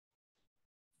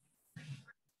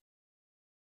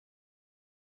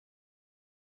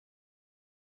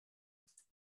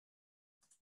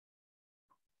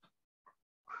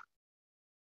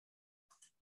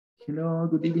Hello,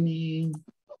 good evening.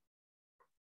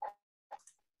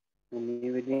 Good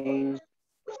evening.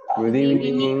 Good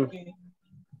evening.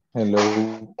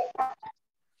 Hello.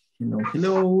 Hello,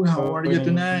 hello. How are you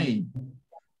tonight?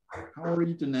 How are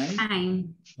you tonight?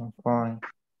 Fine. I'm fine.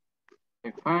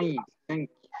 I'm fine, thank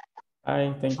you.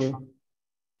 Hi, thank you.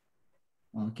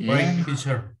 Okay. Great,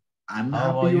 teacher. I'm How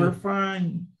happy about you're you?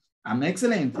 fine. I'm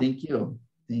excellent. Thank you.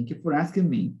 Thank you for asking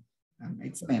me. I'm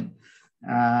excellent.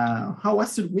 How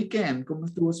was your weekend? ¿Cómo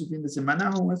estuvo su fin de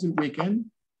semana? How was your weekend?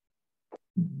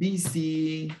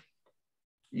 Busy,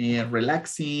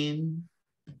 relaxing,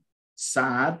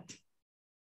 sad,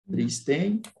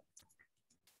 triste.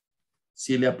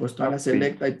 Si le apostó a la Happy.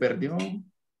 selecta y perdió.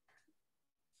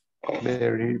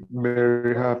 Very,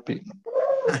 very happy.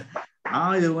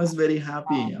 Oh, it was very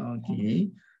happy.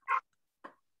 Okay.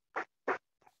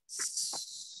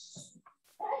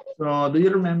 So, do you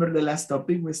remember the last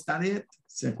topic we studied?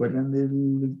 ¿Se acuerdan del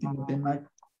último tema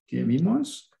que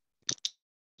vimos?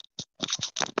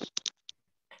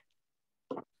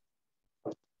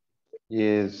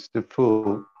 Yes, the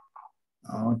food.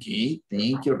 Okay,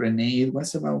 thank you, Renee. It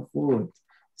was about food.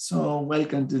 So,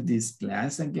 welcome to this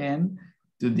class again.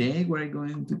 Today, we're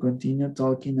going to continue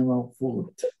talking about food.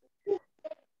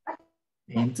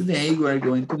 And today, we're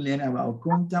going to learn about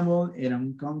countable and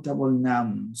uncountable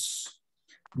nouns.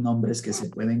 Nombres que se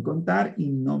pueden contar y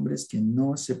nombres que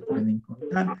no se pueden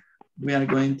contar. We are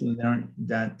going to learn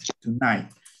that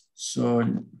tonight. So,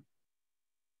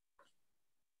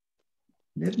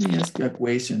 let me ask you a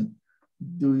question.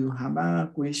 Do you have a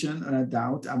question or a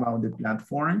doubt about the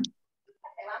platform?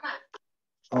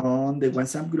 On the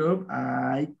WhatsApp group,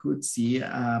 I could see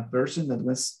a person that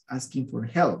was asking for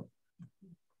help.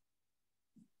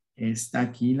 ¿Está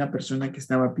aquí la persona que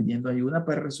estaba pidiendo ayuda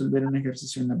para resolver un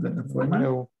ejercicio en la plataforma?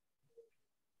 No.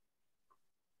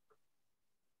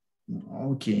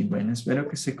 Ok, bueno, espero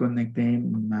que se conecte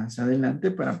más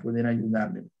adelante para poder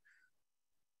ayudarle.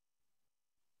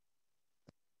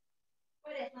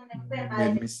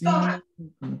 Let me see.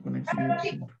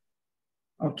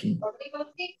 Okay.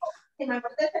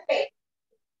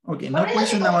 Okay, no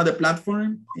question about the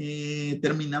platform.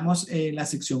 Terminamos la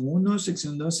sección 1,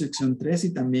 sección 2, sección 3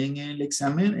 y también el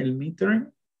examen, el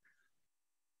midterm.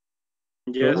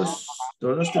 Yes.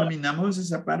 Todos terminamos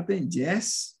esa parte.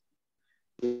 Yes.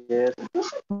 Yes.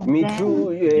 Me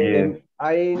too. Yes.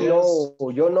 I know.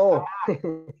 Yo no.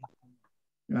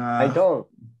 I don't.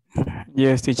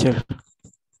 Yes, teacher.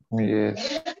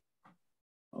 Yes.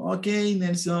 Ok,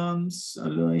 Nelson,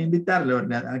 solo invitarle,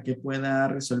 ¿verdad? A que pueda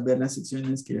resolver las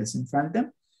secciones que le hacen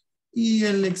falta y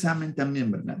el examen también,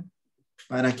 ¿verdad?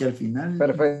 Para que al final,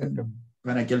 Perfecto.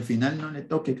 para que al final no le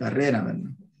toque carrera,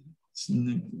 ¿verdad?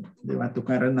 Le va a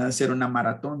tocar hacer una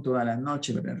maratón toda la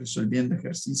noche, ¿verdad? Resolviendo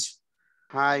ejercicio.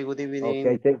 Hi, good evening.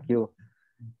 Okay, thank you.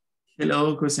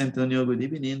 Hello, José Antonio, good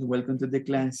evening. Welcome to the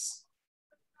class.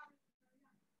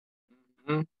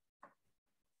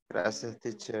 Gracias,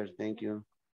 teacher. Thank you.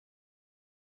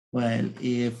 Well,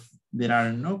 if there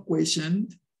are no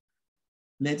questions,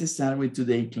 let's start with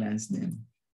today's class then.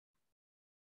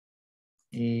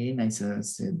 And as I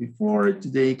said before,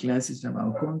 today's class is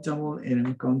about countable and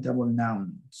uncountable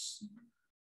nouns.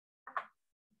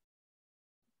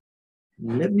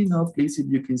 Let me know, please, if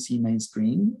you can see my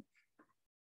screen.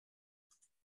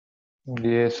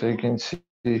 Yes, I can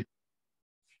see.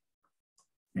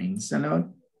 Thanks a lot.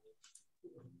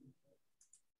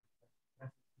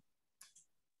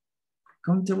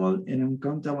 Countable and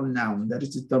uncountable noun. That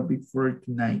is the topic for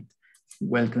tonight.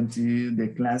 Welcome to the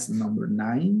class number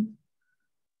 9.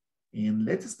 And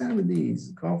let's start with this.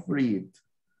 Go for it.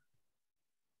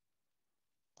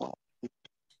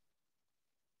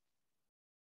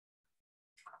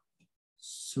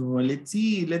 So let's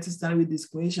see. Let's start with this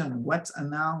question. What's a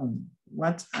noun?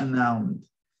 What's a noun?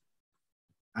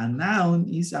 A noun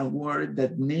is a word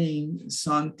that names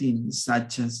something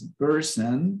such as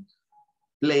person,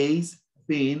 place,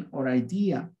 thing, or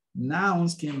idea.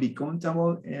 Nouns can be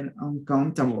countable and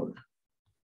uncountable.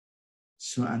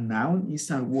 So a noun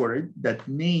is a word that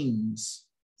names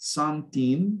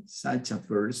something such as a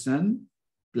person,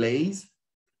 place,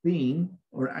 thing,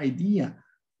 or idea.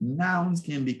 Nouns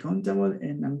can be countable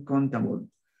and uncountable.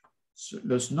 So,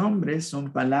 los nombres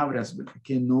son palabras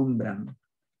que nombran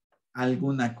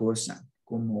alguna cosa,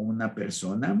 como una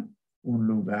persona, un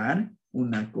lugar,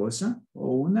 una cosa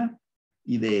o una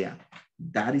idea.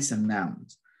 That is a noun.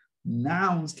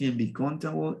 Nouns can be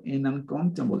countable and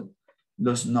uncountable.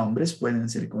 Los nombres pueden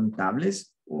ser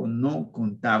contables o no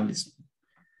contables.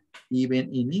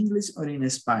 Even in English or in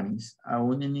Spanish.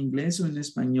 Aún en inglés o en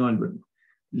español.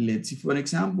 Let's see, for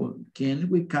example, can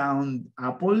we count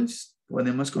apples?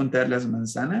 ¿Podemos contar las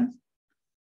manzanas?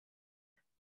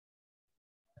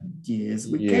 Yes,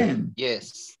 we can.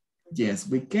 Yes. Yes,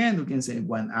 we can. We can say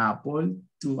 1 apple,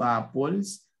 2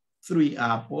 apples, 3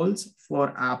 apples,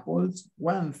 4 apples,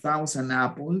 1,000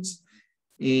 apples.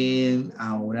 Y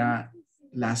ahora,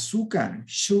 el azúcar,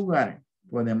 sugar.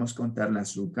 ¿Podemos contar el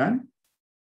azúcar?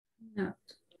 No.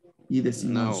 Y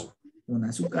decimos No. 1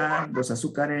 azúcar, 2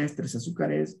 azúcares, 3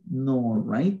 azúcares. No,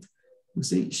 right? We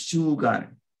say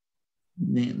sugar.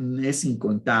 Es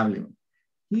incontable.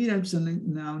 Here are some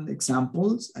noun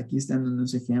examples. Aquí están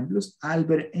unos ejemplos.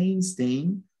 Albert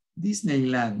Einstein,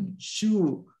 Disneyland,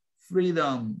 shoe,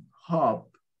 freedom,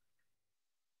 hope.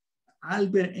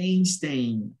 Albert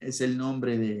Einstein es el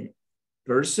nombre de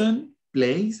person,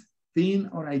 place, thing,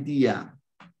 or idea.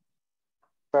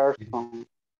 Person.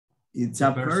 It's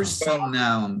a person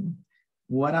noun.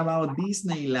 What about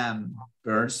Disneyland?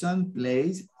 Person,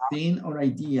 place, thing, or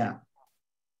idea?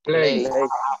 Place.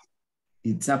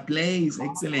 It's a place.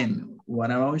 Excellent. What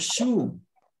about shoe?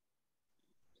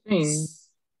 Thing.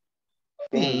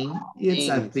 Thing. It's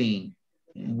a thing.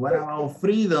 And what about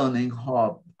freedom and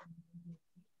hope?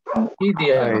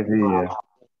 Idea.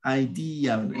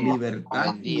 Idea,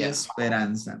 libertad y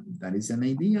esperanza. That is an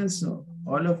idea. So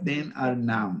all of them are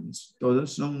nouns.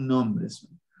 Todos son nombres.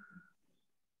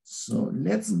 So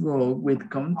let's go with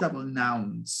countable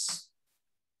nouns.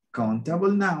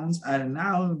 Countable nouns are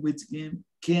nouns which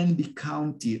can be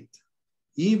counted,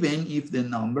 even if the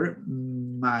number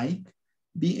might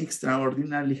be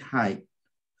extraordinarily high.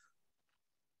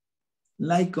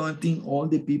 Like counting all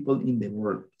the people in the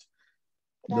world.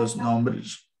 Los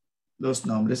nombres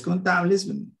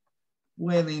contables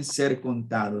pueden ser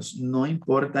contados, no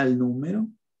importa el número,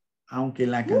 aunque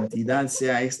la cantidad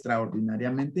sea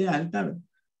extraordinariamente alta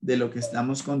de lo que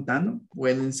estamos contando,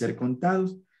 pueden ser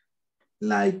contados.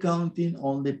 Like counting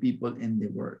all the people in the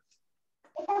world.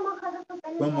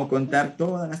 Como contar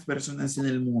todas las personas en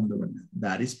el mundo, ¿verdad?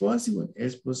 That is possible.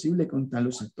 Es posible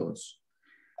contarlos a todos.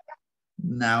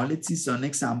 Now let's see some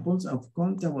examples of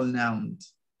countable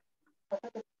nouns.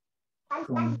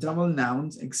 Countable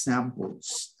nouns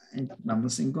examples.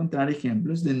 Vamos a encontrar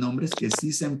ejemplos de nombres que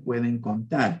sí se pueden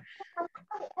contar.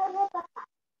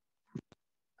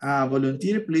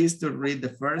 Volunteer, please, to read the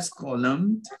first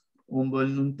column. Un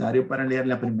voluntario para leer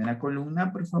la primera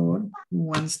columna, por favor. Who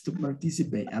wants to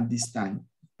participate at this time?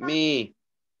 Me.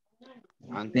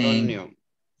 Antonio.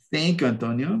 Thank you,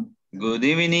 Antonio. Good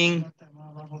evening.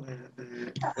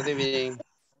 Good evening.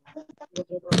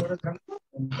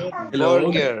 Hello.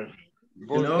 Burger.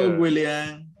 Hello,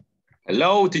 William.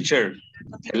 Hello, teacher.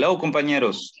 Hello,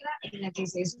 compañeros.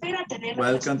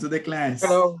 Welcome to the class.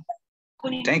 Hello.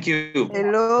 Thank you.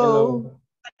 Hello.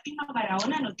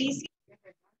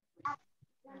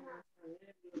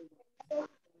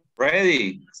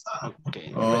 Ready?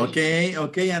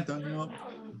 Okay, Antonio.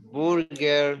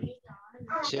 Burger,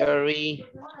 cherry,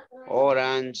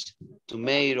 orange,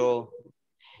 tomato,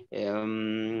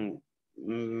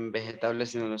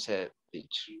 vegetales, no lo sé,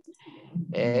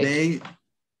 egg,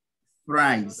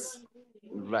 Fries.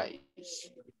 rice.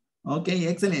 Okay,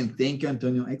 excellent. Thank you,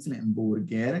 Antonio. Excellent.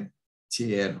 Burger,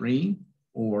 cherry,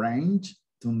 orange,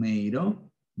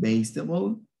 tomato,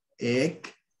 vegetable,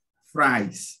 egg,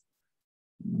 fries.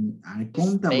 Are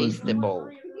countable. Vegetable.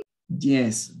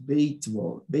 Yes,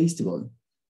 vegetable.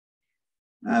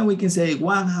 We can say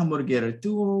 1 hamburger,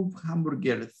 2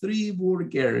 hamburger, 3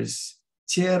 burgers,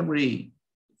 cherry,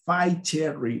 5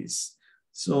 cherries.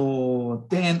 So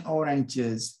 10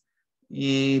 oranges,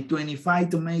 25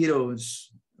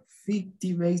 tomatoes,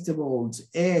 50 vegetables,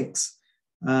 eggs,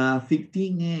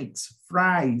 15 eggs,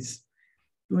 fries,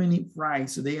 20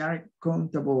 fries. So they are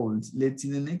countable. Let's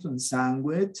see the next one.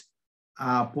 Sandwich,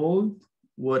 apple,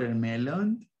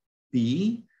 watermelon,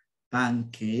 pea,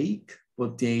 pancake,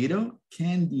 potato,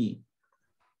 candy.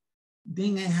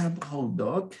 Then I have hot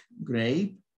dog,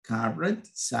 grape, carrot,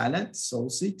 salad,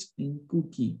 sausage, and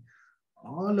cookie.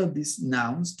 All of these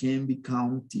nouns can be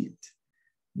counted.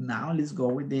 Now let's go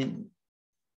with the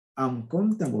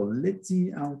uncountable. Let's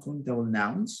see uncountable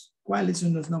nouns. ¿Cuáles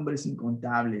son los nombres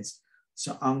incontables?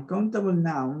 So uncountable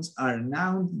nouns are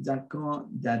nouns that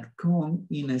come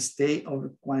in a state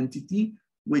of quantity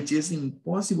which is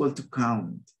impossible to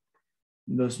count.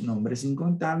 Los nombres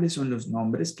incontables son los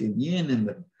nombres que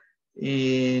vienen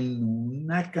en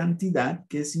una cantidad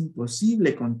que es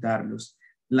imposible contarlos.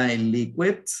 Like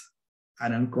liquids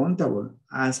are uncountable,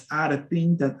 as are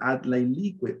things that act like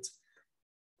liquids.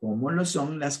 Como lo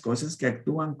son las cosas que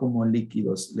actúan como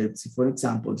líquidos. Let's see, for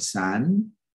example,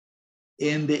 sun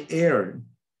and the air.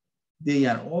 They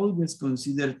are always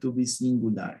considered to be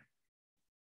singular.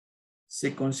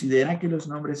 Se considera que los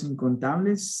nombres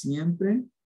incontables siempre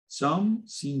son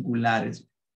singulares.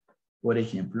 Por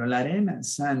ejemplo, la arena,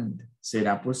 sand.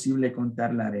 ¿Será posible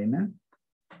contar la arena?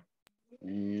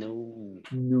 No.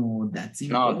 No, that's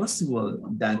No. impossible.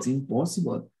 That's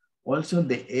impossible. Also,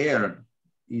 the air.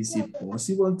 Is it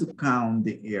possible to count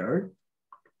the air?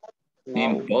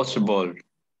 Impossible.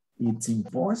 It's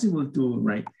impossible to,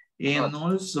 right? And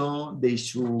also the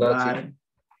sugar,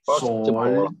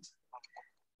 impossible. salt.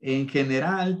 En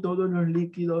general, todos los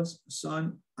líquidos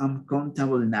son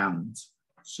uncountable nouns.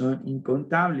 Son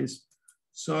incontables.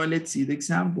 So let's see the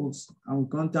examples.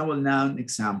 Uncountable noun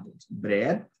examples.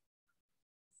 Bread,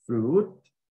 fruit,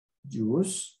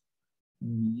 juice,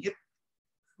 meat,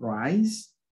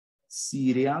 rice,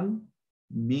 cereal,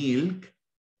 milk,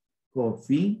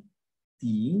 coffee,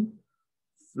 tea,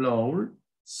 flour,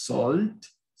 salt,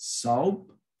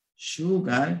 soap,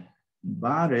 sugar,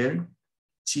 butter,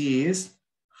 cheese,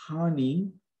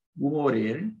 honey,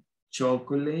 water,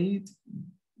 chocolate,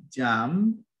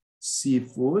 jam,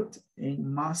 seafood, and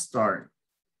mustard.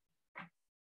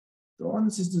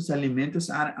 Todos estos alimentos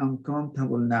are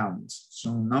uncountable nouns.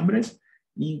 Son nombres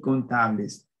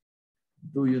incontables.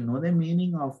 Do you know the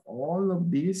meaning of all of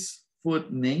these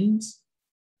food names?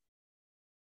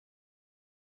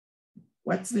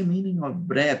 What's the meaning of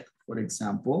bread, for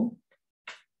example?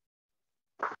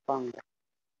 Pan.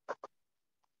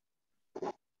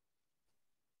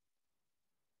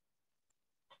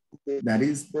 That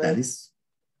is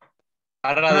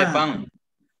Barra de pan.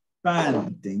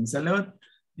 pan. Thanks a lot.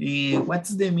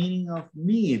 What's the meaning of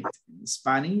meat?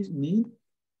 Spanish, meat?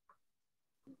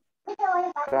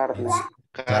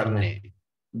 Carne.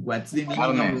 What's the meaning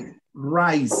Carne. of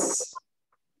rice?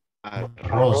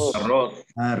 Arroz. Arroz.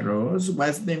 Arroz.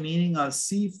 What's the meaning of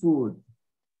seafood?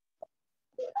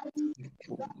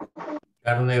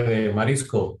 Carne de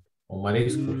marisco o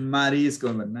mariscos.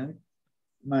 Mariscos, ¿verdad?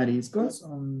 Mariscos.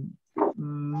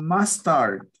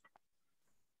 Mustard.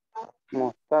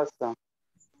 Mostaza.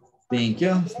 Thank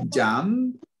you.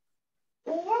 Jam.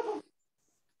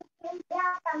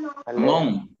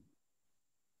 Jamón.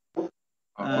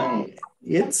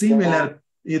 It's similar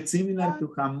to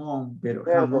jamón, pero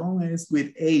jamón is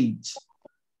with H.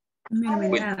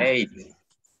 With egg.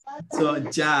 So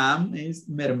jam is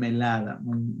mermelada,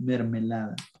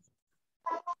 mermelada.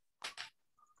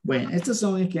 Bueno, estos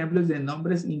son ejemplos de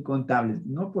nombres incontables.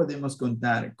 No podemos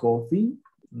contar coffee,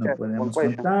 no podemos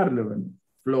contarlo, ¿verdad?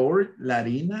 Flour, la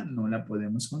harina, no la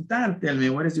podemos contar. Tell me,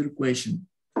 what is your question?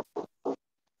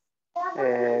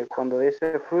 Cuando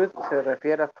dice fruit, ¿se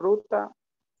refiere a fruta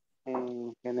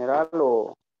en general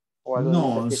o algo en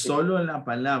No, específico? solo la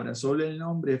palabra, solo el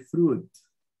nombre fruit.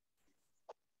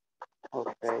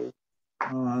 Ok.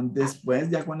 Después,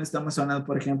 ya cuando estamos hablando,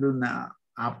 por ejemplo, una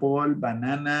apple,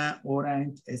 banana,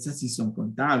 orange, esas sí son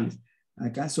contables.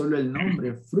 Acá solo el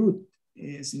nombre fruit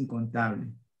es incontable.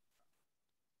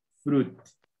 Fruit.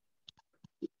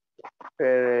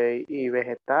 Y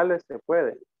vegetales se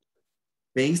puede.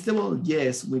 Vegetable,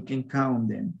 yes, we can count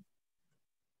them.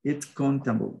 It's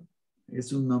countable.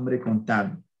 Es un nombre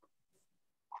contable.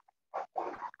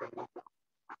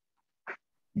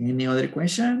 Any other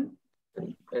question?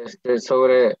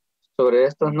 Sobre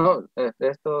estos no,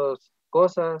 estos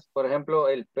cosas, por ejemplo,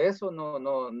 el peso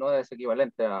no es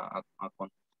equivalente a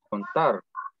contar.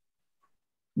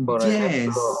 Por Yes.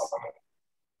 ejemplo,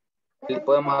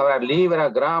 podemos hablar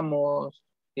libras, gramos,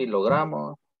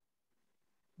 kilogramos.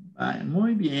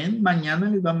 Muy bien. Mañana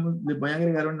les voy a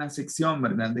agregar una sección,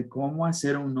 ¿verdad? De cómo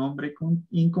hacer un nombre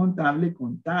incontable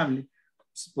contable.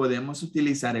 Pues podemos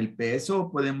utilizar el peso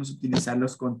o podemos utilizar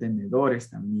los contenedores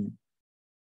también.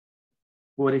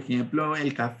 Por ejemplo,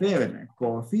 el café, ¿verdad?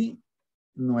 Coffee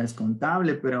no es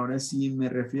contable, pero ahora sí me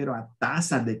refiero a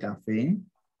tazas de café,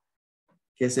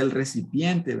 que es el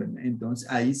recipiente, ¿verdad? Entonces,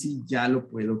 ahí sí ya lo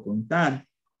puedo contar.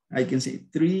 I can say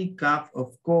 3 cups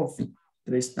of coffee,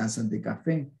 3 tazas de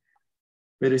café.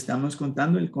 Pero estamos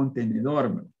contando el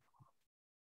contenedor, ¿verdad?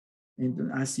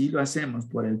 Entonces, así lo hacemos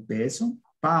por el peso.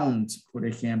 Pounds, por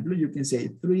ejemplo, you can say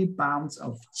 3 pounds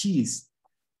of cheese,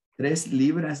 3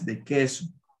 libras de queso.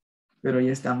 Pero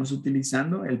ya estamos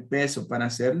utilizando el peso para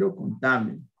hacerlo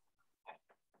contable.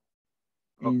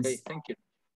 Ok, thank you.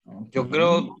 Okay. Yo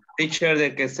creo, teacher,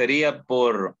 de que sería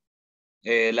por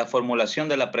la formulación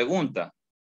de la pregunta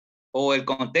o el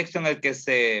contexto en el que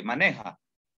se maneja.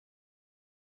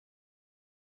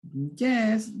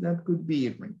 Yes, that could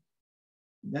be.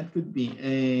 That could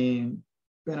be.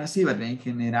 Pero así, ¿verdad? En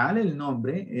general, el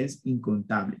nombre es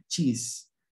incontable. Cheese.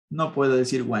 No puedo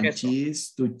decir one Eso.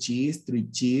 cheese, 2 cheese,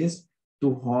 3 cheese,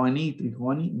 2 honey, 3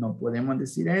 honey. No podemos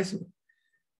decir eso.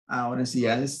 Ahora, si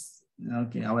ya es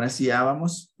Ok, ahora sí ya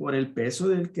vamos por el peso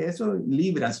del queso,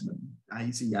 libras.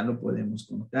 Ahí sí ya lo podemos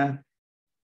contar.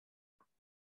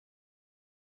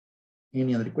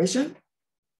 Any other question?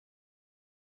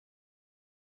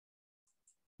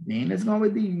 Then let's go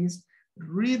with these.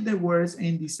 Read the words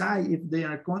and decide if they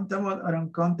are countable or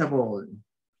uncountable.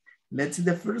 Let's see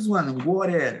the first one,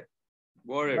 water.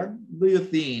 Water. What do you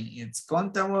think? It's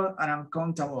countable or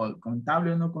uncountable?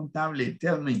 Contable o no contable?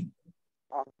 Tell me.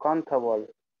 Uncountable.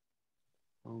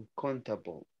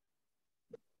 Uncountable.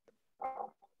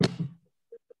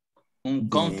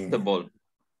 Uncountable.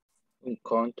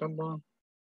 Uncountable.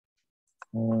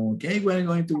 Okay, we're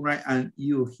going to write an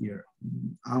U here.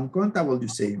 Uncountable, you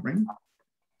say, right?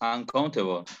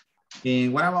 Uncountable.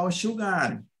 And what about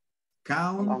sugar?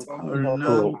 Count or Uncountable.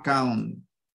 non-count?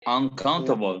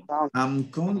 Uncountable.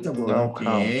 Uncountable,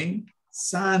 okay.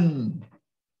 Sun,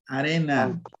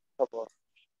 arena. Uncountable.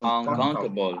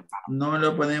 Uncountable. No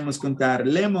lo podemos contar.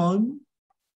 Lemon,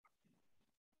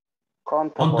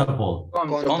 Countable.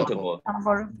 Countable.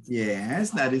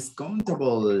 yes, that is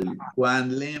countable.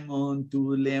 1 lemon,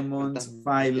 2 lemons,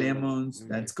 5 lemons,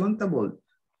 that's countable.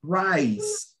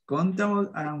 Rice,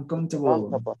 countable or uncountable?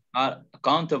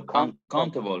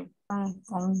 Uncountable.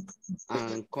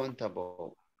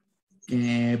 Uncountable.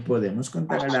 ¿Podemos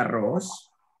contar el arroz?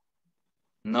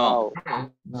 No.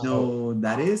 No,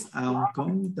 that is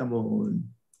uncountable.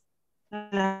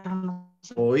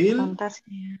 Oil?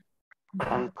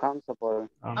 Uncountable.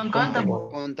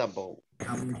 Uncountable.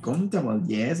 Uncountable,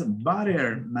 yes.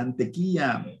 Butter,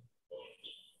 mantequilla.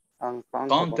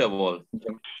 Uncountable. Countable.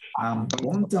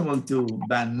 Uncountable too.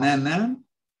 Banana.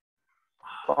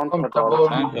 Countable.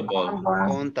 Countable.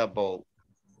 Countable.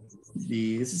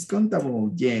 This is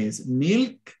countable, yes.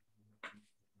 Milk.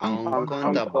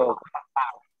 Uncountable.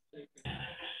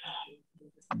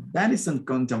 That is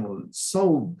uncountable.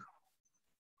 Soap.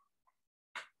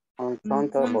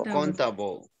 Uncountable.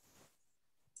 Countable.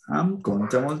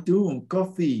 Uncountable too.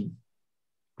 Coffee.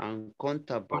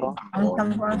 Uncountable.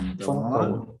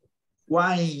 Uncountable.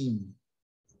 Wine.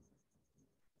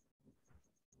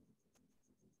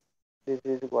 This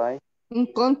is why.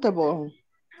 Uncountable.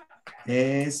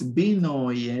 Es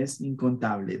vino y es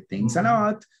incontable. Thanks a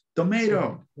lot.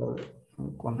 Tomato.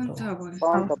 Uncountable.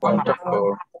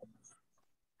 Countable.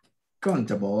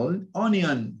 Countable.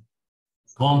 Onion.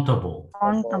 Countable.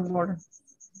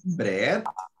 Bread.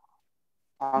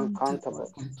 Uncountable.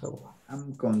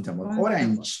 Uncountable.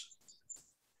 Orange.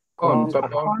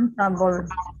 Countable.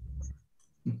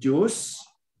 Juice.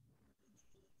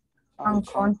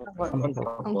 Uncountable.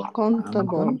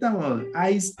 Uncountable.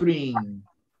 Ice cream.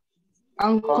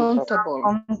 Uncountable.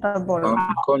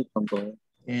 Uncountable.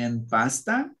 And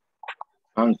pasta.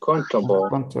 Uncountable.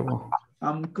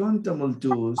 Uncountable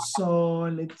too. So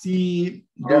let's see.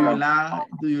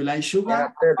 Do you like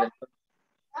sugar?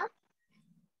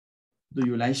 Do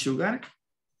you like sugar?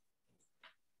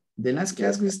 The last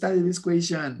class we studied this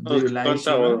question. Do you like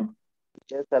sugar?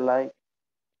 Yes, I like.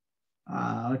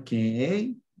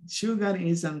 Okay. Sugar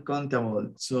is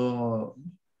uncountable. So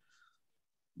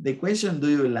the question, do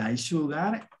you like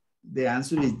sugar? The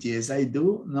answer is yes, I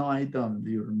do. No, I don't. Do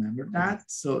you remember that?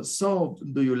 So soap,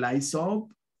 do you like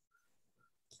soap?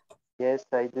 Yes,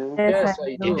 I do. Yes,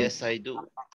 I do. Yes, I do.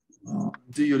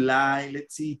 Do you like,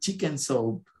 let's see, chicken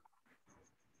soup?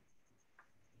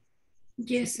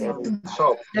 Yes, I do.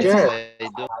 So, Yes, yes. I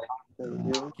do.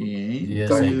 Okay. Yes,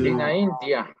 Do I you- In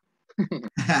India.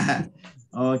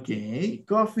 Okay.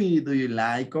 Coffee, do you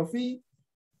like coffee?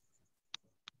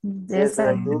 Yes,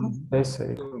 I do.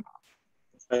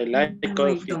 I like No, I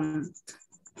coffee. don't.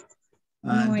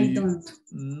 Uh, No, do I you- don't.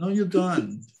 No, you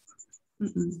don't.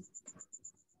 Mm-mm.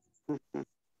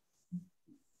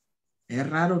 Es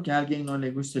raro que a alguien no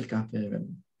le guste el café, ¿verdad?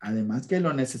 Además que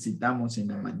lo necesitamos en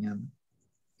la mañana.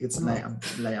 It's like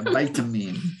a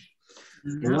vitamin.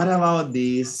 What about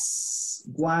this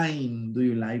wine? Do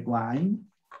you like wine?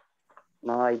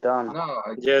 No, I don't. No,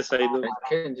 I Yes, I do.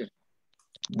 can't drink.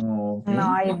 Okay.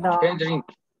 Can't drink.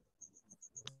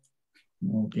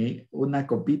 Okay. Una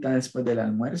copita después del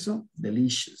almuerzo.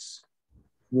 Delicious.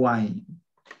 Wine.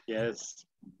 Yes.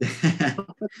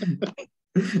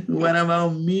 What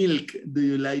about milk? Do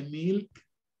you like milk?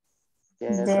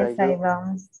 Yes, I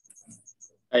do.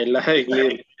 I like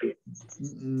milk.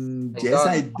 Yes,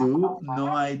 I do. No,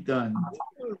 I don't.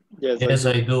 Yes,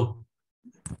 I do.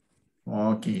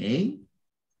 Okay.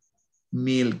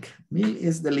 Milk. Milk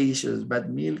is delicious, but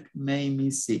milk made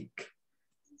me sick.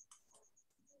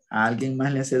 ¿A alguien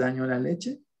más le hace daño la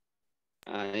leche?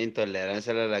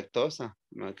 Intolerancia a la lactosa.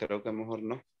 No, creo que mejor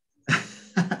no.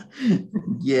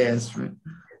 Yes.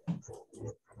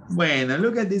 Bueno,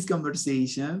 look at this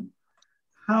conversation.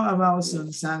 How about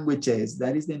some sandwiches?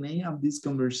 That is the name of this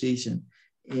conversation.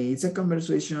 It's a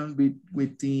conversation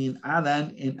between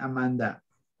Adam and Amanda.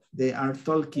 They are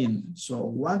talking. So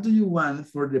what do you want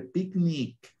for the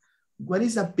picnic? What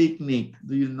is a picnic?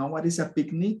 Do you know what is a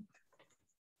picnic?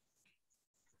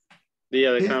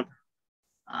 Día de campo.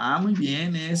 Ah, muy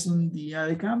bien, es un día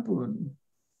de campo.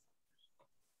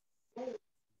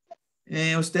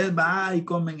 Usted va y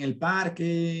come en el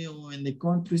parque o en the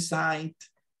countryside.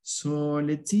 So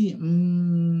let's see.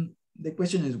 The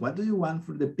question is, what do you want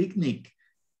for the picnic?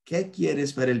 ¿Qué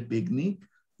quieres para el picnic?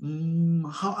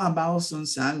 How about some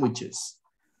sandwiches?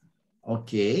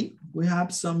 Okay, we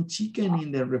have some chicken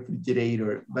in the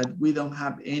refrigerator, but we don't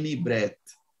have any bread.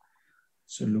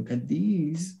 So look at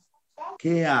this.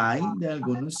 ¿Qué hay de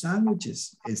algunos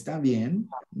sándwiches? Está bien.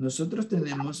 Nosotros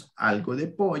tenemos algo de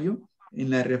pollo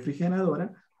en la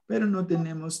refrigeradora, pero no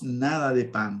tenemos nada de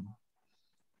pan.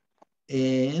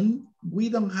 And we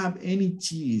don't have any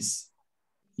cheese.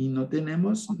 Y no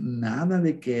tenemos nada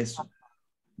de queso.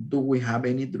 Do we have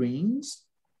any drinks?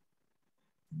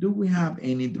 Do we have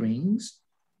any drinks?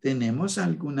 ¿Tenemos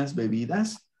algunas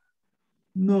bebidas?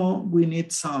 No, we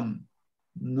need some.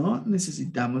 No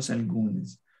necesitamos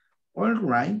algunas. All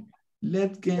right,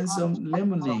 let's get some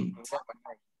lemonade.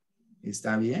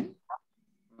 ¿Está bien?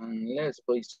 Let's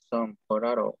buy some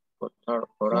potato.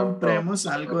 Compremos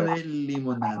algo de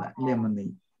limonada,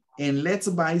 lemonade. And let's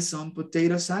buy some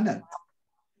potato salad.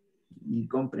 Y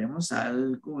compremos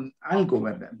algo,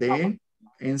 ¿verdad? De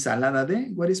ensalada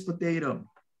de, what is potato?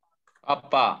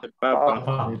 Papa.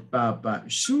 De papa.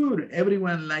 Sure,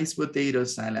 everyone likes potato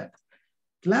salad.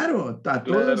 Claro, a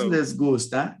todos les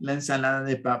gusta la ensalada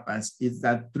de papas. Is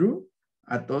that true?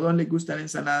 ¿A todos les gusta la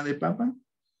ensalada de papa?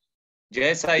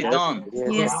 Yes, I don't.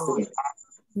 Yes.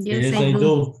 Yes, I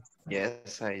do.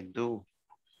 Yes, I do.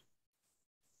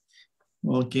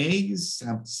 Okay,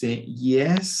 say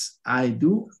yes, I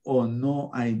do o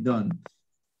no, I don't.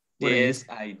 Yes,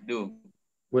 I do.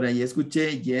 Por ahí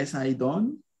escuché yes, I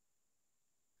don't.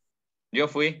 Yo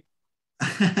fui.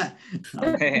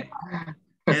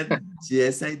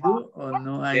 Yes, I do or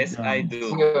no, I Yes, don't. I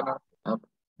do.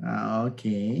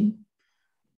 Okay.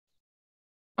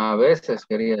 A veces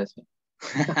quería decir.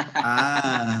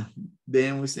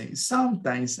 Then we say,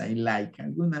 sometimes I like,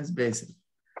 algunas veces.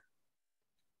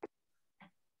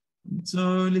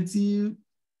 So let's see.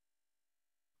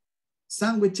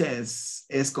 Sándwiches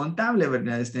es contable,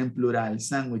 ¿verdad? Está en plural,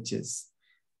 sándwiches.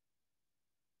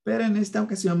 Pero en esta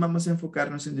ocasión vamos a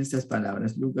enfocarnos en estas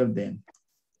palabras. Look at them.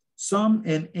 Some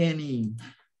and any.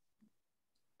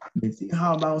 Let's see,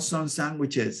 how about some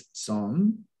sandwiches?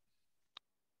 Some.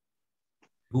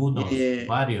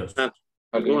 Varios.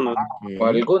 Algunos. Okay. O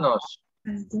algunos.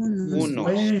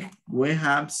 We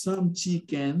have some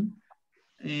chicken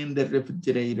in the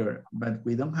refrigerator, but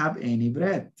we don't have any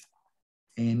bread.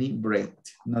 Any bread.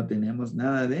 No tenemos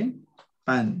nada de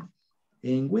pan.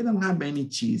 And we don't have any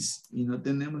cheese. Y no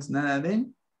tenemos nada de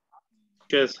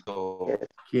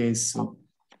queso.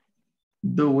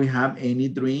 Do we have any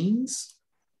drinks?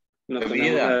 No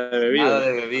Bebida. tenemos Nada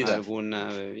de bebida.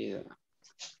 Alguna bebida.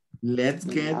 Let's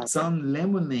get some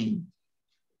lemonade.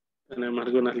 Tenemos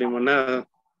algunas limonadas.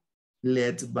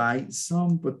 Let's buy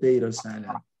some potato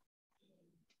salad.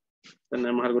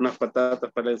 Tenemos algunas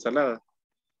patatas para la ensalada.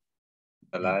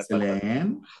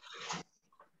 Excellent.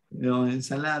 No,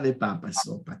 ensalada de papas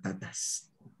o patatas.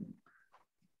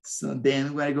 So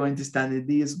then we're going to study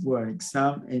this word,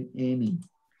 some and any.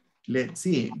 Let's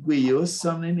see. We use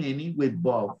some and any with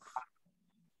both.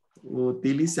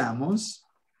 Utilizamos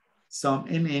some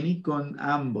and any con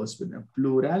ambos, ¿verdad?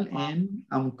 Plural and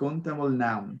uncountable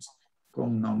nouns.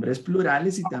 Con nombres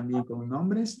plurales y también con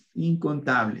nombres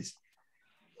incontables.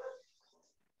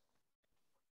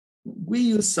 We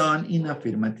use some in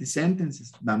affirmative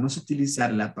sentences. Vamos a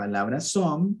utilizar la palabra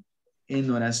some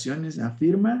en oraciones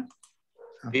afirmativas.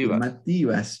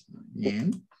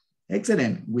 Bien.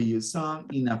 Excellent. We use some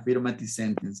in affirmative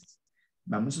sentences.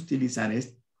 Vamos a utilizar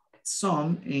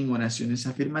some en oraciones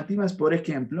afirmativas. Por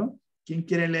ejemplo, ¿quién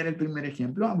quiere leer el primer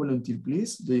ejemplo? A volunteer,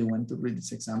 please. Do you want to read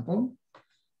this example?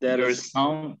 There's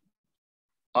some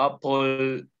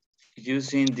apple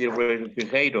using the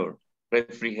refrigerator.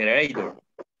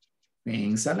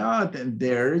 Thanks a lot.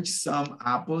 There's some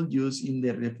apple juice in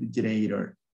the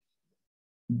refrigerator.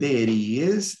 There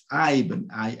is, hay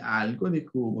algo de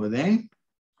jugo de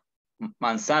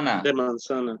manzana. De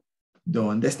manzana.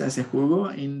 ¿Dónde está ese jugo?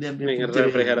 En el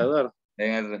refrigerador.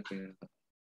 En el refrigerador.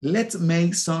 Let's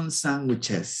make some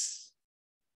sandwiches.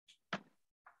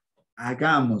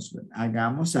 Hagamos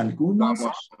algunos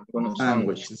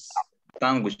sándwiches.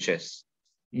 Sándwiches.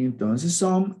 Entonces,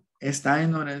 some está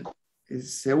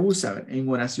se usa en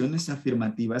oraciones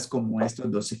afirmativas como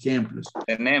estos dos ejemplos.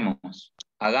 Tenemos,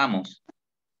 hagamos.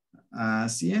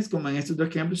 Así es, como en estos dos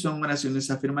ejemplos son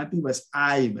oraciones afirmativas.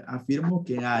 Hay, afirmo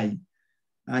que hay.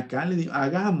 Acá le digo,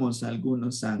 hagamos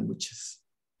algunos sándwiches.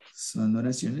 Son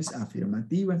oraciones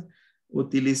afirmativas.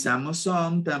 Utilizamos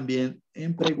some también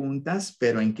en preguntas,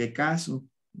 pero ¿en qué caso?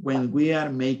 When we are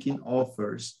making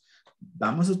offers.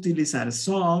 Vamos a utilizar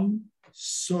some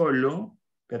solo,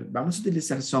 pero vamos a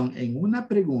utilizar some en una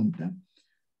pregunta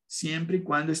siempre y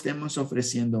cuando estemos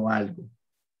ofreciendo algo.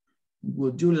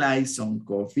 Would you like some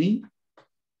coffee?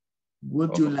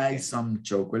 Would you like some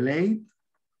chocolate?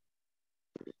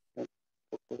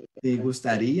 ¿Te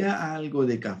gustaría algo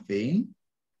de café?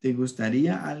 ¿Te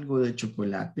gustaría algo de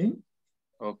chocolate?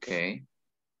 Okay.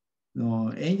 No,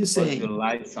 and you Would say, you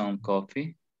like some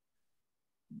coffee?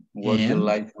 Would you and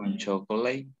like some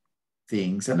chocolate?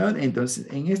 thanks a lot. Entonces,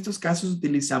 en estos casos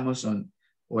utilizamos son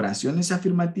oraciones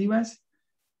afirmativas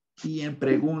y en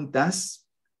preguntas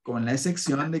con la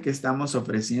excepción de que estamos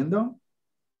ofreciendo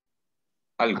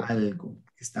algo.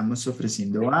 Estamos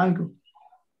ofreciendo algo.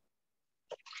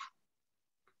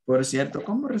 Por cierto,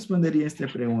 ¿cómo respondería esta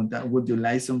pregunta? Would you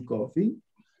like some coffee?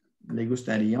 ¿Le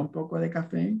gustaría un poco de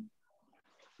café?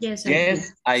 Yes,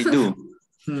 Yes, I do.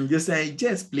 You say,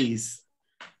 yes, please.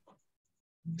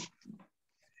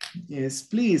 Yes,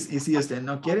 please. Y si usted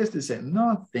no quiere, usted dice,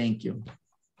 no, thank you.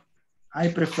 I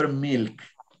prefer milk.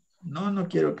 No, no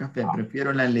quiero café,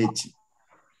 prefiero la leche.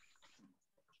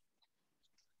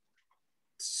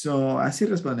 So, así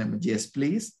respondemos, yes,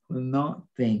 please. No,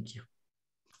 thank you.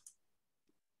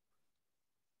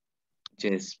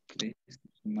 Yes, please.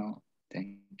 No,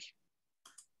 thank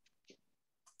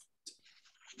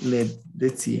you.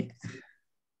 Let's see.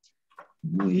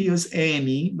 We use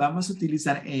any. Vamos a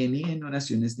utilizar any en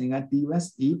oraciones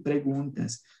negativas y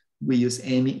preguntas. We use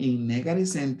any in negative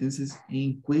sentences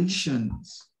and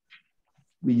questions.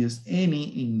 We use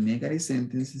any in negative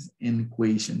sentences and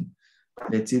question.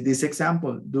 Let's see this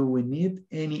example. Do we need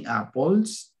any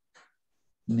apples?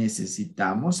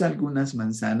 ¿Necesitamos algunas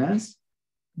manzanas?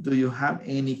 Do you have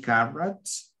any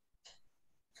carrots?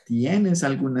 ¿Tienes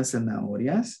algunas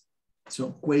zanahorias?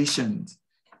 So, questions.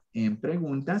 En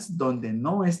preguntas donde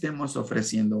no estemos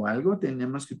ofreciendo algo,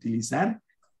 tenemos que utilizar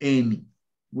any.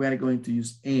 We are going to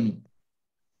use any.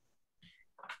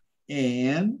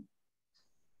 And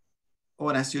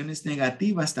oraciones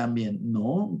negativas también.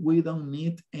 No, we don't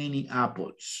need any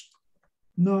apples.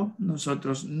 No,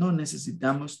 nosotros no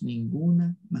necesitamos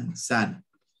ninguna manzana.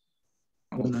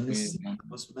 O no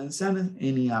necesitamos manzanas,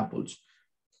 any apples.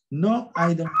 No,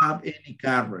 I don't have any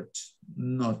carrots.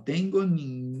 No tengo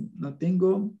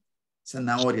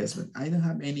zanahorias. I don't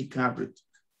have any carrots.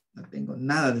 No tengo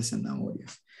nada de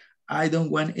zanahorias. I don't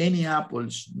want any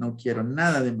apples. No quiero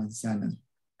nada de manzanas.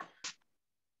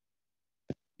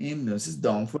 Entonces,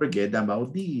 don't forget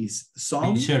about this.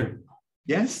 Some, Teacher,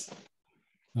 yes?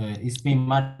 it's me,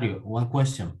 Mario. One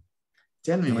question.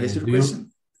 Tell me, what is your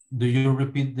question? Do you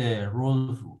repeat the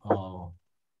rule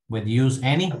when you use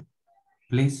any,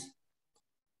 please?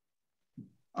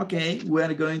 Okay, we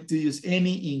are going to use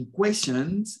any in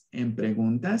questions, en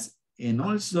preguntas, and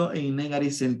also in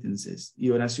negative sentences y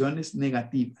oraciones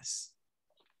negativas.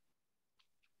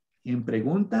 En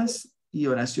preguntas y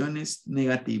oraciones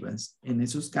negativas. En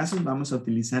esos casos vamos a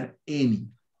utilizar any.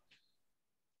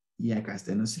 Y acá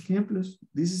están los ejemplos.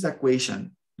 This is a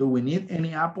question. Do we need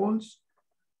any apples?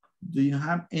 Do you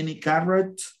have any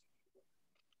carrots?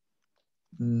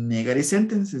 Negative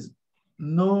sentences.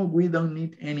 No, we don't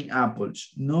need any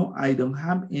apples. No, I don't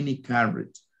have any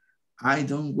carrots. I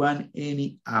don't want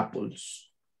any apples.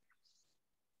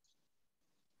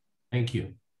 Thank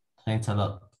you. Thanks a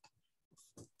lot.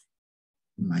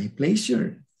 My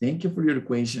pleasure. Thank you for your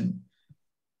question.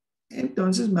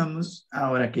 Entonces vamos,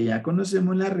 ahora que ya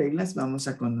conocemos las reglas, vamos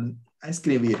a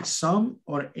escribir some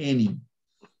or any.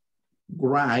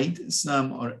 Write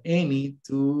some or any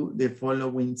to the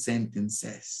following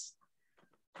sentences.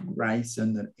 Write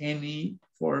some or any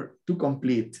to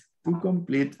complete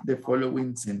the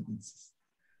following sentences.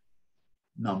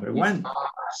 Number one.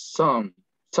 Some.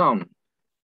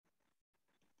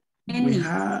 We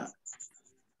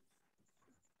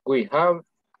have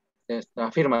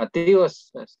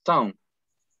afirmativos, some.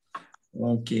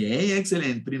 Ok,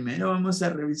 excelente. Primero vamos a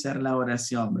revisar la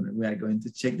oración. We are going to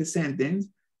check the sentence.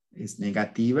 ¿Es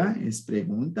negativa? ¿Es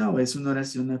pregunta? ¿O es una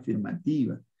oración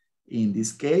afirmativa? In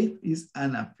this case, is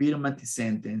an affirmative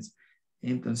sentence.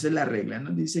 Entonces la regla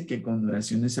nos dice que con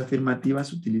oraciones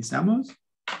afirmativas utilizamos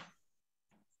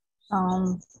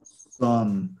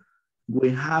some. We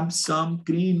have some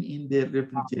cream in the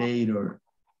refrigerator.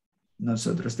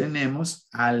 nosotros tenemos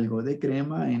algo de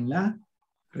crema en la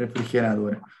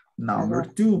refrigeradora.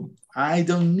 Number 2, I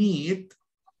don't need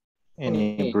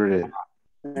Any bread.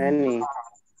 Any.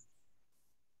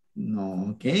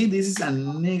 no, okay, this is a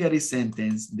negative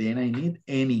sentence. Then I need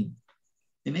any.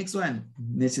 The next one,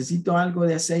 necesito algo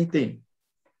de aceite.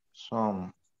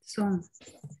 Some. Some.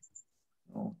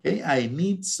 Okay, I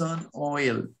need some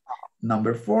oil.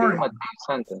 Number 4. Affirmative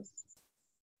sentence.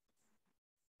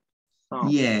 Some.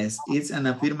 Yes, it's an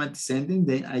affirmative sentence.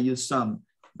 Then I use some.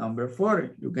 Number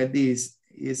 4, look at this.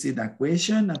 Is it a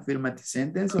question, affirmative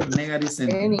sentence, or negative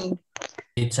sentence? Any.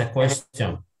 It's a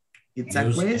question. It's a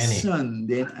Use any. question.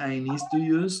 Then I need to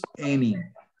use any.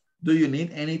 Do you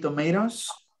need any tomatoes?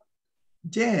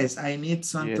 Yes, I need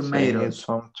some Yes, tomatoes. I need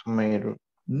some tomato.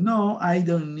 No, I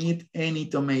don't need any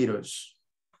tomatoes.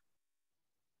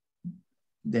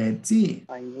 That's it.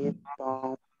 I need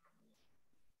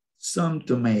Some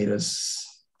tomatoes.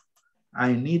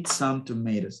 I need some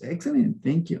tomatoes. Excellent,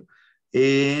 thank you.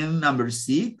 And number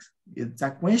 6, it's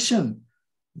a question.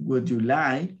 Would you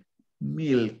like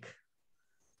milk?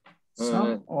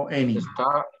 Some or any?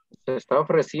 Se está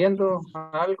ofreciendo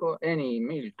algo, any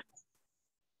milk.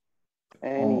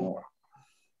 any. Oh,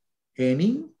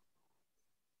 any?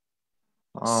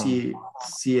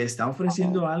 Si está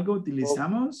ofreciendo algo,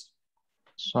 utilizamos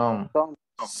Some.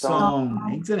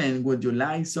 some. Excellent. Would you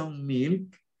like some milk?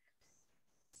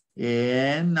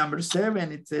 And number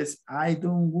 7, it says, I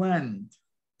don't want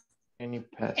Any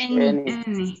pasta.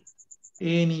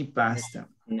 any pasta.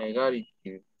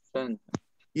 Negative sentence.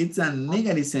 It's a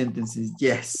negative sentence,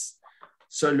 yes.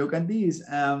 So look at this.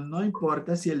 No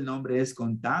importa si el nombre es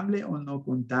contable o no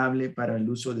contable para el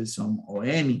uso de some o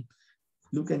any.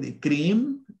 Look at the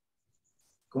cream,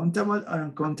 countable or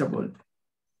uncountable?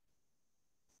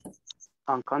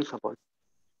 Uncountable.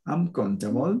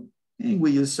 Uncountable. And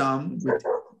we use some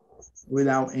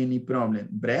without any problem.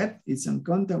 Bread is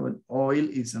uncountable. Oil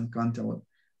is uncountable.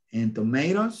 And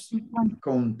tomatoes,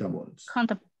 countables.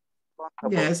 Countable.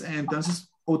 Yes,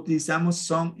 entonces utilizamos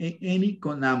some and any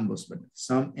con ambos, ¿verdad?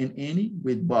 Some and any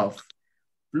with both.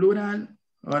 Plural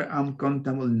or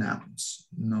uncountable nouns.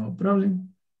 No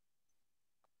problem.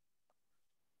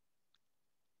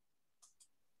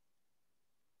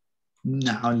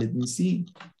 Now let me see.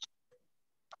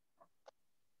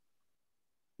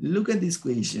 Look at this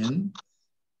question.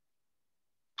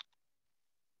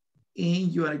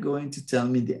 And you are going to tell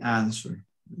me the answer.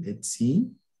 Let's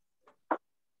see.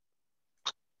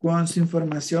 Con su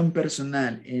información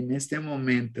personal en este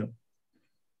momento.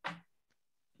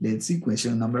 Let's see,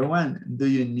 question number 1. Do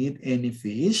you need any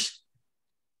fish?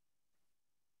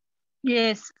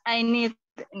 Yes, I need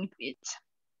any fish.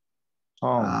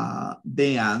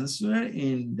 The answer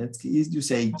in that case, you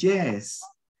say yes.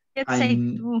 Yes, I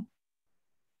do.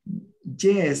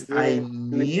 Yes, I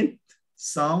need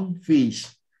some fish.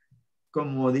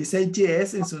 Como dice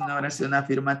yes, es una oración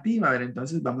afirmativa. A ver,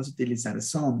 entonces vamos a utilizar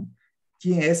some.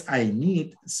 Yes, I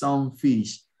need some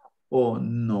fish. O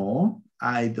no,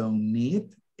 I don't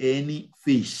need any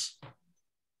fish.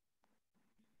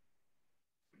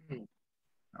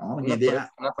 No,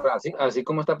 así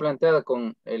como está planteada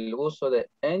con el uso de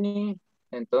any,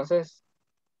 entonces,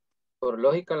 por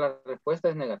lógica, la respuesta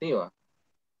es negativa.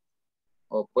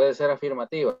 O puede ser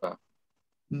afirmativa.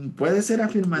 Puede ser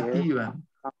afirmativa.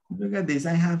 Look at this.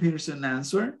 I have here some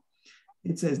answer.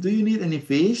 It says, do you need any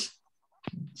fish?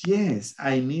 Yes,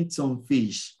 I need some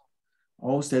fish.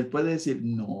 O usted puede decir,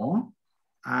 no,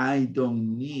 I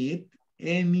don't need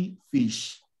any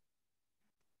fish.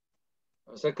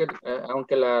 O sea que,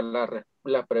 aunque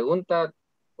la pregunta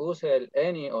use el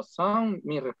any o some,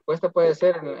 mi respuesta puede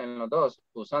ser en los dos,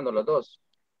 usando los dos.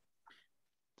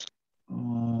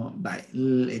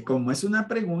 Como es una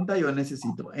pregunta, yo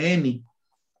necesito any.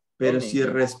 Pero Any. si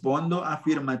respondo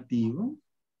afirmativo,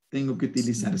 tengo que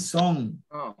utilizar some.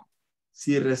 Oh.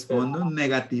 Si respondo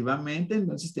negativamente,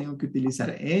 entonces tengo que utilizar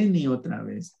any otra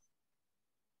vez.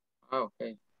 Ah,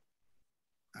 ok.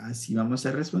 Así vamos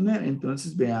a responder.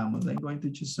 Entonces veamos. I'm going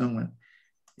to choose someone.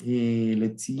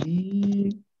 Let's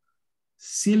see.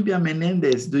 Silvia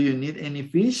Menendez, do you need any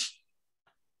fish?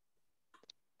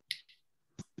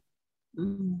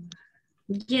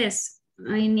 Yes,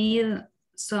 I need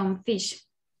some fish.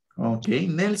 Okay.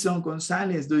 Nelson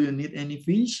Gonzalez, do you need any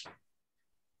fish?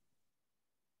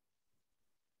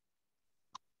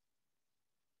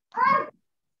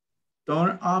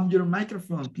 Turn on your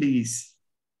microphone, please.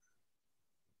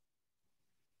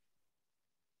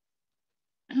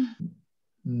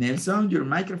 Nelson, your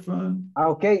microphone.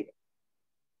 Okay.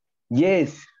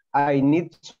 Yes, I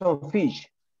need some fish.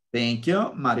 Thank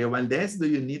you. Mario Valdez, do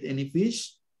you need any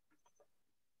fish?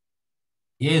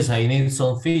 Yes, I need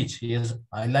some fish. Yes,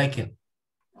 I like it.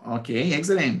 Okay,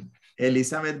 excellent.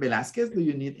 Elizabeth Velasquez, do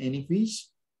you need any fish?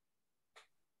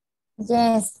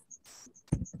 Yes,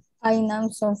 I know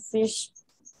some fish.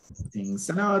 Thanks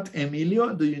a lot.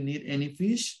 Emilio, do you need any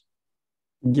fish?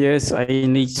 Yes, I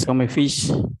need some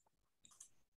fish.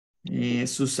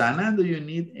 Susana, do you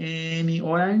need any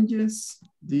oranges?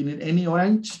 Do you need any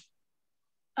orange?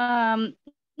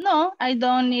 No, I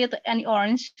don't need any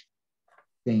orange.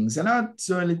 Thanks a lot.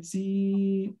 So let's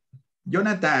see.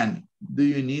 Jonathan, do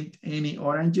you need any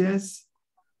oranges?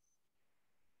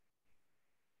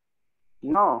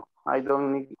 No, I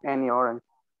don't need any orange.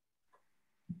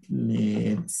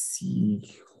 Let's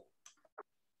see.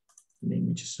 Let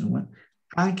me choose someone.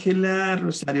 Angela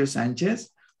Rosario Sanchez,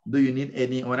 do you need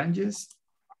any oranges?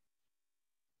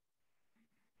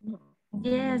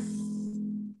 Yes.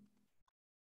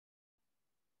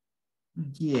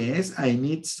 Yes, I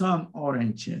need some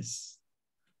oranges.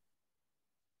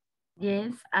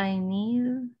 Yes, I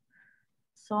need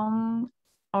some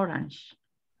orange.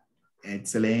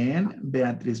 Excellent.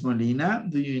 Beatriz Molina,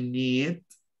 do you need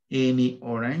any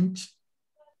orange?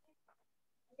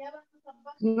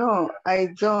 No, I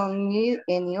don't need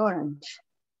any orange.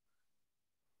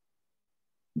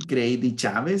 Grady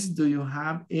Chavez, do you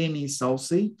have any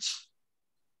sausage?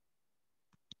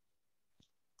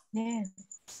 Yes,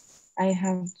 I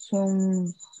have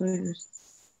some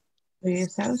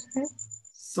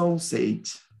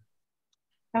Sausage.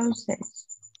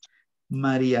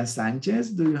 Maria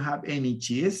Sanchez, do you have any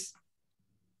cheese?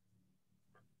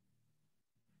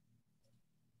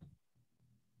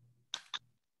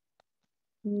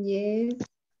 Yes,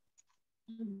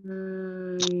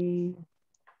 I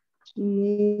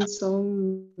need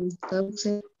some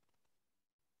sausage.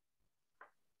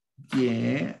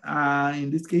 Yeah, in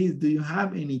this case, do you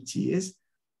have any cheese?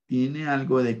 ¿Tiene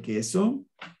algo de queso?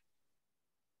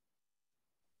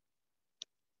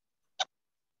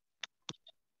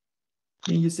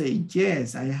 Can you say,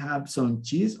 yes, I have some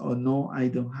cheese, or no, I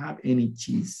don't have any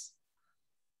cheese?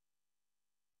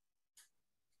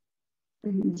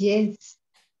 Yes.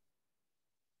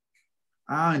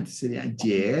 Entonces sería,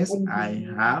 yes, I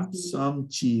have some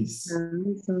cheese.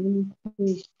 Some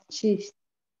cheese.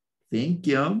 Thank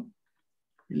you.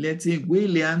 Let's see,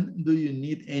 William, do you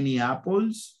need any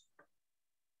apples?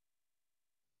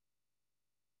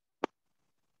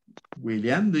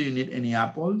 William, do you need any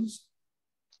apples?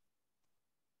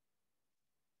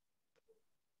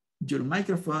 Your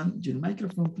microphone,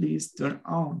 please turn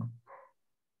on.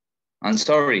 I'm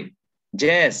sorry.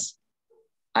 Yes,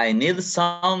 I need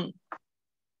some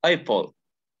apple.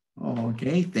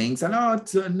 Okay, thanks a lot.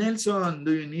 So Nelson,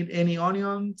 do you need any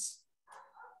onions?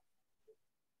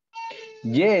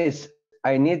 Yes,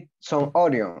 I need some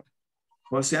onion.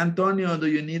 Jose Antonio, do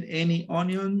you need any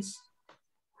onions?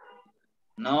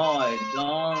 No, I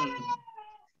don't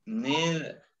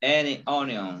need any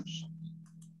onions.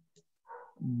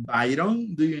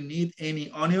 Byron, do you need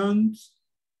any onions?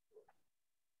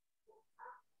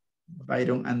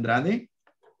 Byron Andrade.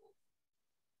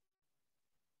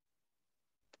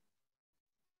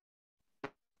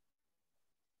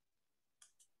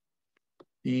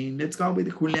 And let's go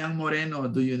with Julian Moreno.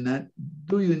 Do you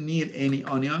need any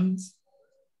onions?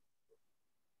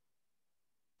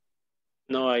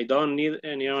 No, I don't need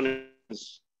any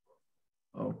onions.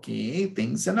 Okay,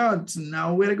 thanks a lot.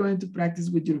 Now we're going to practice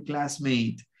with your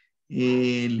classmate.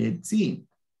 Let's see.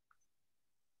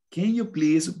 Can you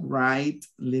please write,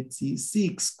 let's see,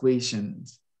 6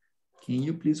 questions? Can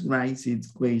you please write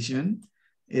 6 questions?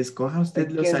 Escoja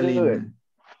usted los alumnos.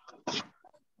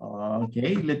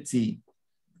 Okay, let's see.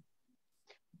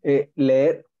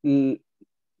 Leer,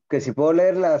 que si puedo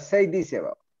leer las 6 dice.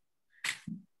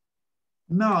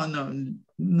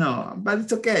 No, but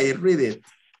it's okay, read it.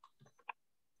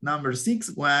 Number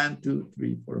 6, 1, 2,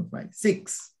 3, 4, 5,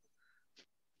 6.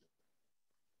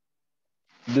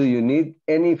 Do you need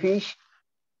any fish?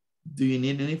 Do you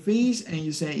need any fish? And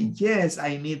you say, yes,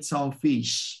 I need some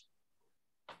fish.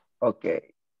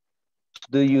 Okay.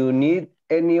 Do you need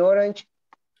any orange?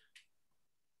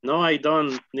 No, I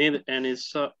don't need any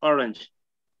orange.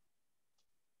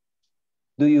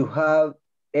 Do you have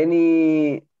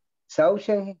any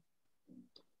sausage?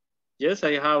 Yes,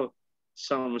 I have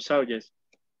some sausages.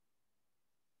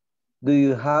 Do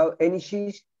you have any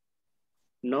cheese?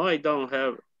 No, I don't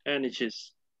have any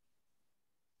cheese.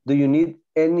 Do you need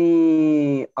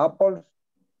any apples?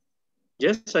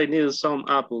 Yes, I need some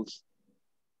apples.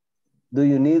 Do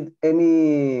you need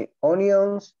any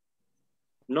onions?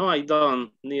 No, I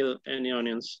don't need any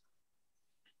onions.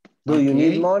 Do you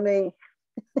need money?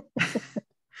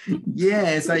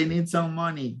 Yes, I need some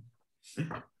money.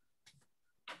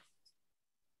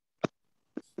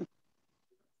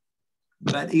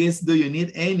 But is, do you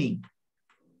need any?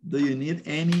 Do you need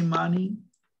any money?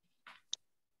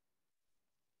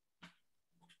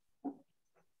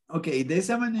 Ok, de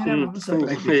esa manera vamos a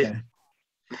practicar.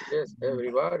 Yes,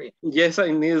 everybody. Yes,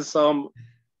 I need some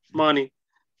money.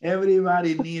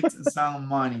 Everybody needs some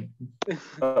money.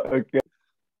 Okay.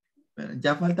 Pero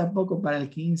ya falta poco para el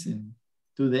 15.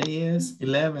 Today is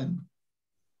 11.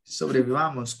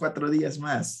 Sobrevivamos 4 días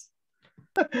más.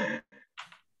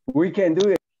 We can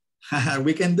do it.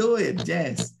 We can do it,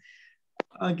 yes.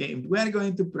 Okay, we are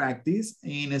going to practice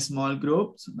in small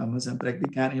groups. Vamos a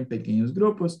practicar en pequeños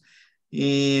grupos.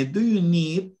 Do you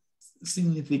need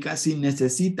significa si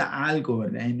necesita algo,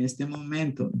 ¿verdad? En este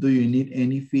momento, do you need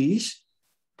any fish?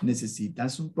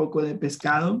 ¿Necesitas un poco de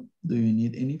pescado? Do you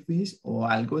need any fish? O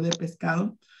algo de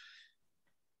pescado.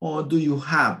 O do you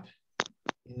have?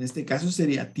 En este caso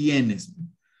sería tienes.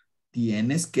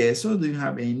 ¿Tienes queso? Do you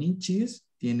have any cheese?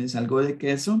 ¿Tienes algo de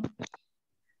queso?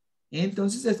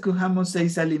 Entonces escojamos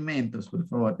 6 alimentos, por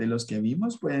favor. De los que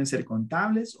vimos pueden ser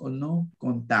contables o no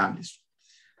contables.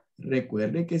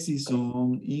 Recuerde que si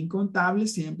son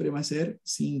incontables siempre va a ser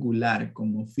singular,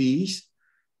 como fish,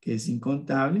 que es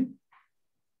incontable.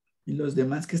 Y los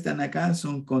demás que están acá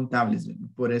son contables,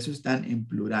 por eso están en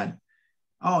plural.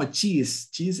 Oh, cheese.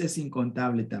 Cheese es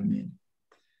incontable también.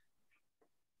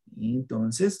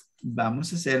 Entonces,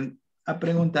 vamos a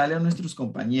preguntarle a nuestros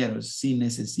compañeros si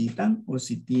necesitan o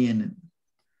si tienen.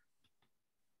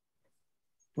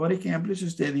 Por ejemplo, si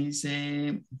usted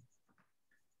dice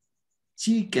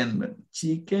chicken,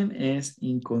 chicken es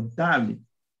incontable.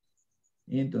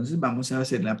 Entonces, vamos a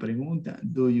hacer la pregunta.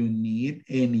 Do you need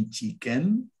any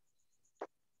chicken?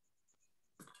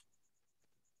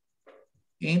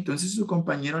 Entonces su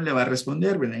compañero le va a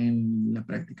responder, ¿verdad? En la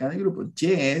práctica de grupo.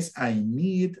 Yes, I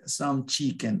need some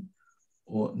chicken.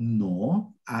 O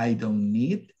no, I don't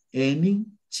need any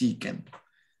chicken.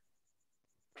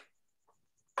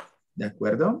 ¿De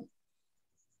acuerdo?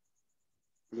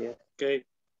 Yes. Okay.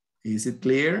 Is it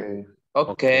clear?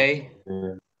 Okay.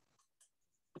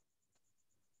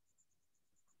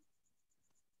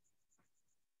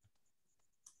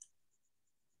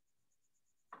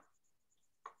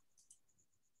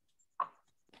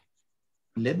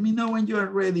 Let me know when you are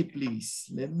ready,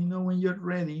 please. Let me know when you're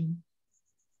ready.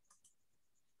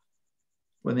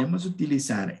 Podemos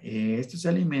utilizar estos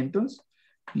alimentos.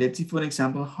 Let's see, for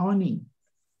example, honey.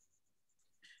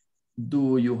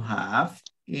 Do you have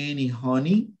any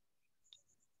honey?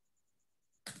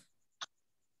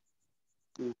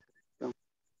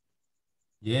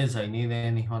 Yes, I need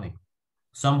any honey.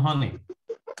 Some honey.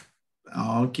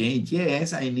 Okay,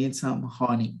 yes, I need some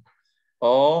honey.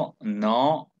 Oh,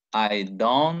 no, I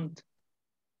don't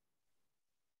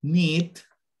Need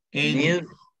any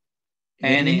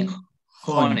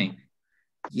honey.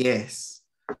 Yes.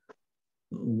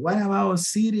 What about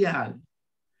cereal?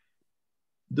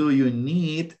 Do you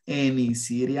need any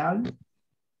cereal?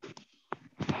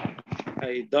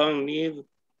 I don't need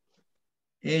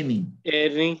Any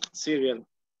cereal.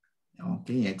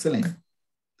 Okay, excelente.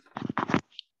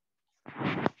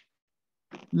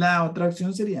 La otra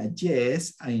opción sería,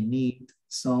 yes, I need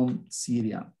some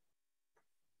cereal.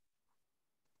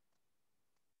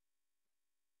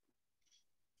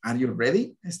 Are you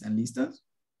ready? ¿Están listos?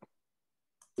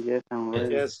 Yes, I'm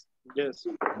ready. Yes, yes.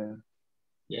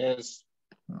 Yes.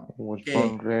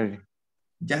 Okay. Ready.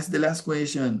 Just the last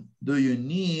question. Do you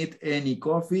need any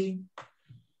coffee?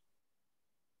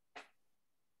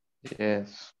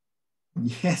 Yes.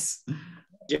 Yes.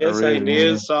 Yes, I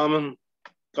need some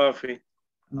coffee.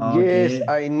 Okay. Yes,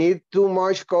 I need too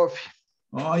much coffee.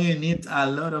 Oh, you need a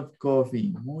lot of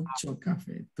coffee. Mucho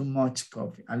café. Too much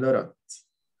coffee. A lot of.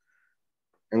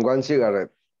 And 1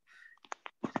 cigarette.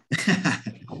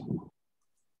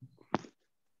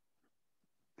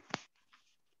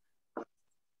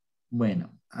 Bueno,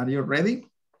 are you ready?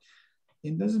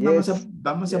 Entonces Yes.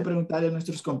 vamos a preguntarle a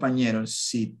nuestros compañeros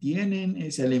si tienen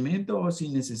ese alimento o si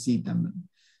necesitan.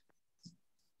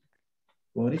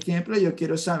 Por ejemplo, yo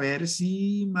quiero saber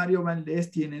si Mario Valdés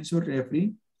tiene en su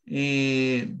refri.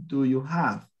 Do you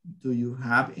have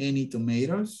any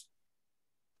tomatoes?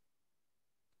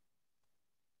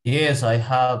 Yes, I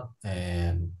have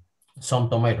some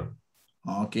tomato.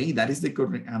 Okay, that is the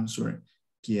correct answer.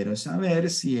 Quiero saber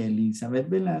si Elizabeth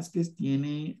Velázquez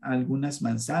tiene algunas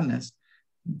manzanas.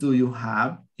 Do you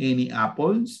have any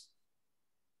apples?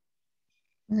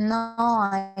 No,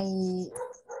 I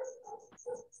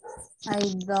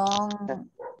don't.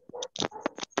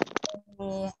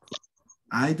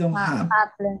 I don't have.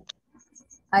 Apple.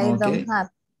 Okay. Don't have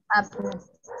apple.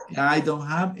 I don't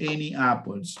have any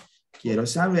apples. Quiero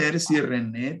saber si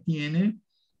René tiene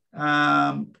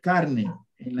carne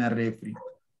en la refri.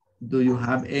 Do you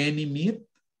have any meat?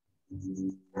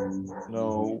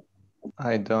 No,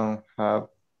 I don't have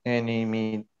any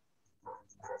meat.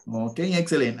 Ok,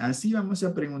 excelente. Así vamos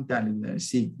a preguntarle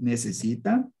si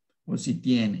necesita o si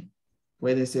tiene.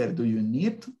 Puede ser do you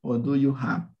need o do you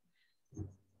have.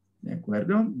 ¿De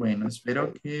acuerdo? Bueno,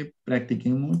 espero que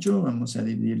practiquen mucho. Vamos a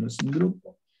dividirlos en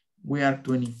grupos. We are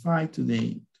 25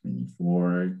 today.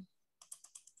 24.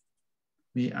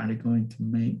 We are going to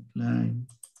make like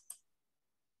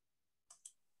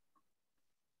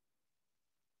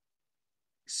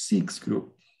 6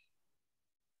 groups.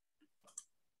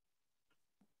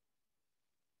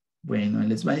 Bueno,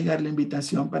 les va a llegar la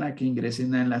invitación para que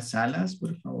ingresen a las salas,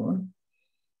 por favor.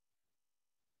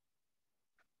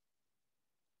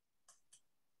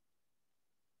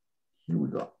 Here we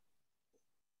go.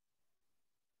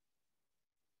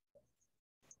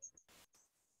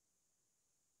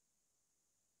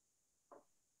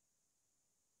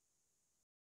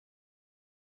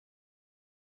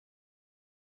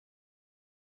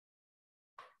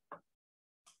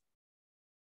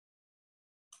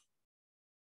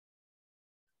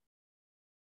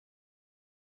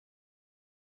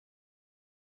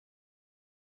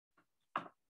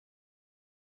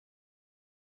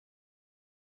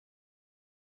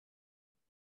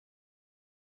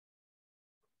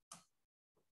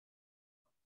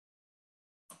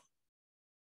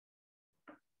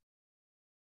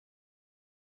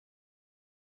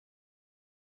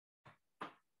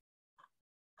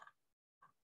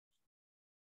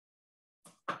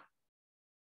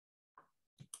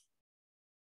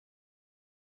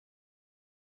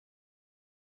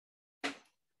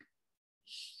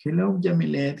 Hello,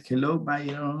 Yamilet. Hello,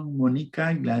 Byron,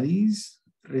 Mónica, Gladys.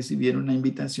 ¿Recibieron una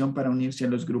invitación para unirse a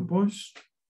los grupos?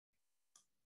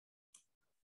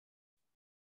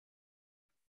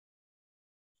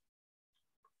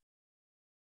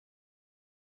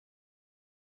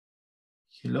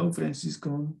 Hello,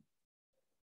 Francisco.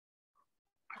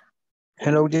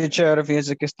 Hello, teacher.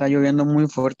 Fíjese que está lloviendo muy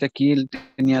fuerte aquí.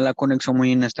 Tenía la conexión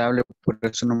muy inestable, por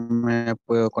eso no me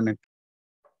puedo conectar.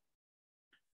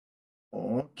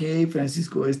 Ok,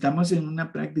 Francisco, estamos en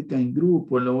una práctica en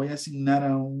grupo. Lo voy a asignar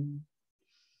a un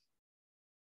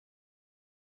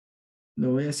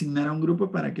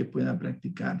grupo para que pueda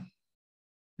practicar.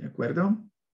 ¿De acuerdo?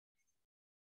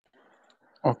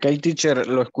 Ok, teacher,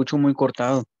 lo escucho muy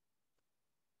cortado.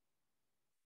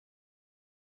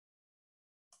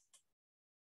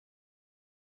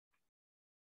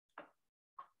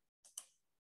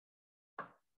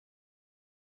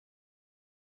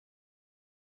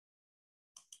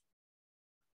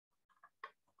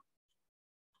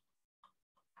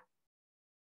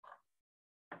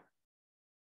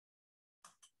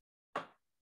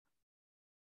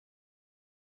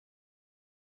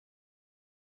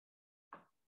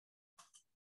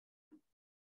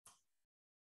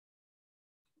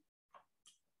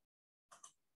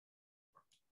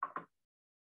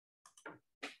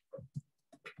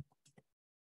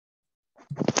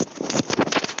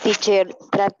 Teacher,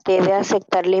 traté de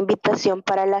aceptar la invitación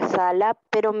para la sala,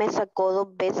 pero me sacó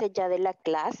 2 veces ya de la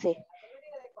clase.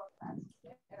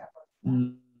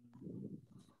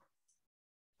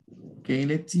 Okay,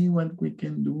 let's see what we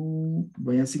can do.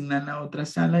 Voy a asignar la otra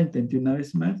sala. Intente una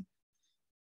vez más.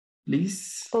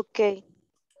 Please. Ok.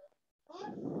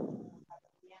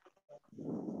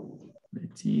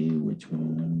 Let's see which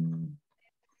one.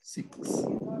 6.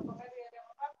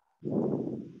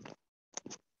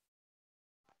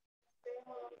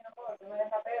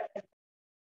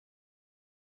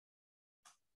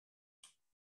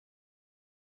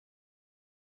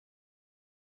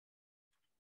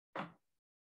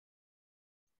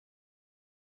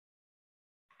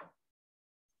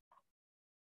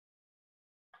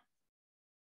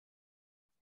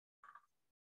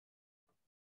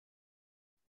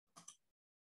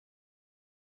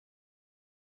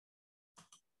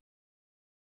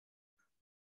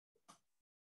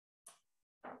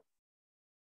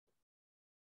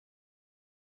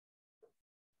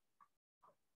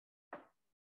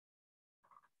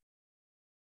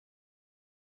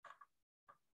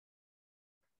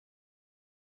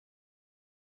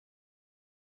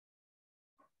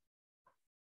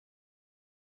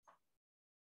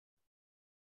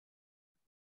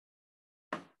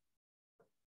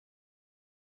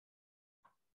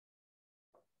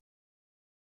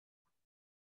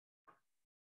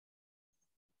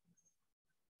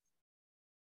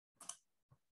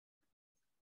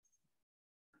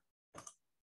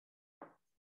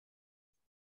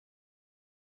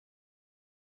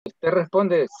 Usted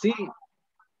responde sí.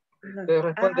 Usted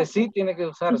responde sí, tiene que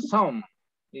usar some.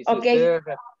 Y si Ok. usted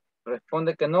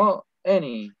responde que no,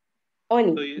 any.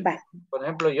 Only, va. Por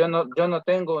ejemplo, yo no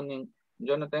tengo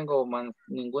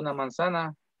ninguna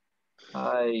manzana.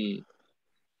 I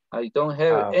don't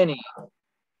have any.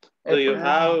 Do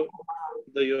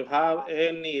you have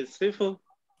any seafood?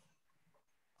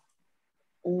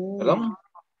 Perdón.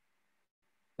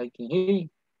 I can hear you.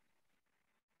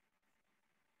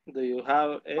 Do you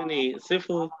have any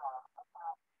seafood?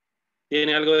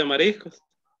 ¿Tiene algo de mariscos?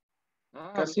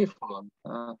 Seafood.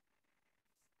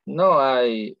 No,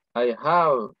 I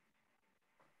have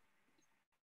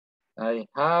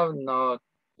not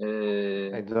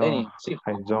any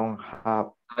seafood.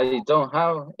 I don't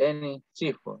have any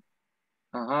seafood.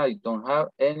 I don't have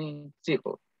any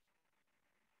seafood.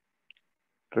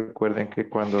 Recuerden que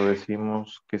cuando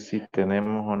decimos que si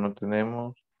tenemos o no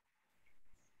tenemos,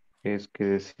 es que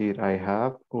decir I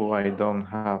have o I don't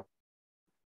have.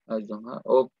 I don't have.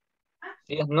 Oh,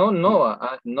 si es no,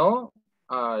 I don't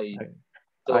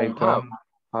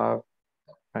have.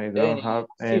 I don't have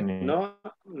any. No,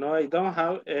 I don't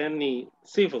have any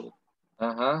seafood.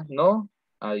 No,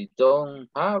 I don't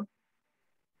have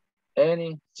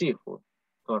any seafood.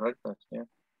 Correcto. Yeah.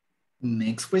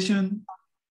 Next question.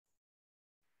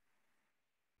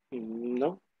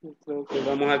 No, creo que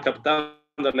vamos a captando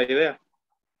la idea.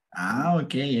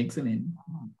 Okay, excellent.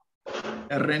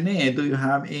 René, do you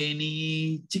have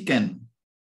any chicken?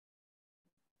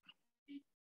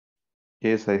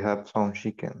 Yes, I have some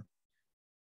chicken.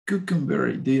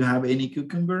 Cucumber, do you have any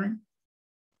cucumber?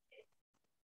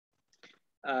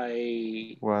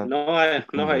 I don't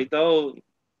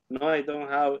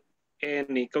have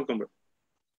any cucumber.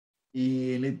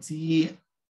 Let's see.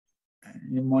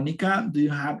 Monica, do you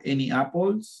have any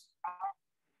apples?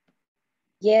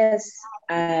 Yes,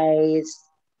 I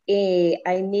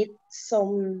need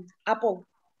some apple.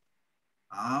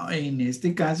 En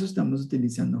este caso estamos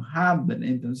utilizando have,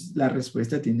 entonces la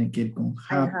respuesta tiene que ir con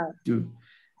have to.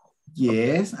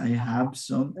 Yes, I have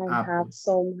some apples. I have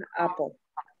some apple.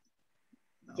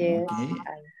 Yes, Okay.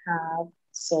 I have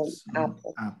some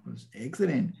apples.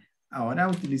 Excellent. Ahora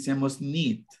utilicemos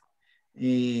need.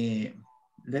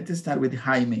 Let's start with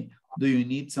Jaime. Do you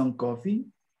need some coffee?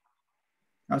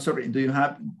 I'm sorry. Do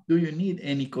you need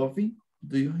any coffee?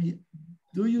 Do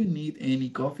you need any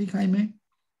coffee, Jaime?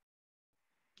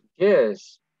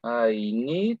 Yes, I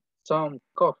need some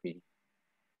coffee.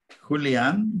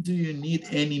 Julian, do you need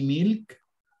any milk?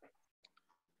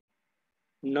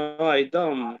 No, I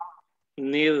don't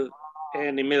need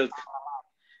any milk.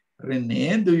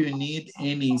 René, do you need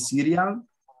any cereal?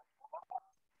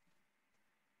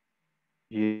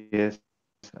 Yes,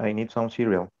 I need some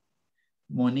cereal.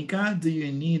 Monica, do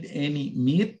you need any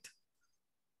meat?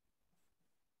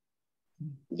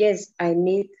 Yes, I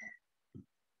need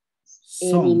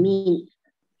any meat.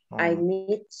 I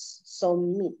need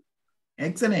some meat.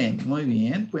 Excellent, muy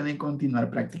bien. Pueden continuar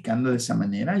practicando de esa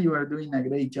manera. You are doing a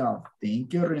great job.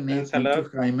 Thank you, René. Thank you,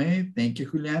 Jaime. Thank you,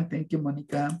 Julián. Thank you,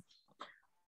 Monica.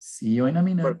 See you in a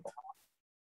minute.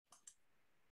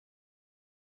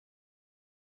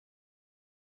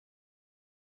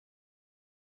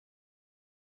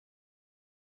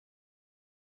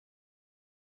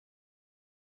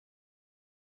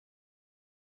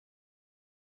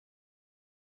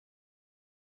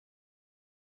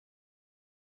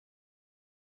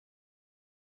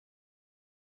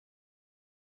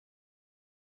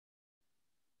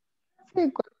 Sí,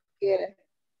 cualquiera.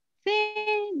 Sí,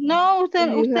 no, usted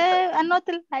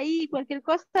anote ahí cualquier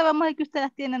cosa, vamos a ver que usted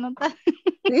las tiene anotadas.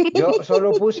 Yo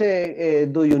solo puse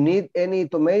do you need any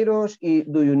tomatoes y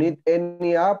do you need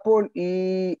any apple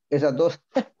y esas dos,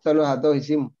 solo esas dos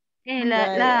hicimos.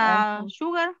 La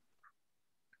sugar.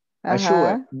 A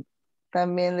sugar.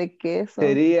 También de queso.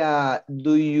 Sería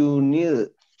do you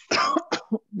need.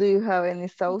 Do you have any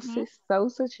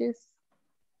sausages?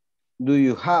 Do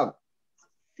you have.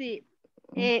 Sí.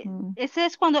 Ese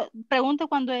es cuando, pregunta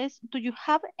cuando es, do you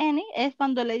have any? Es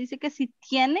cuando le dice que si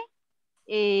tiene.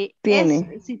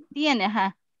 Si tiene,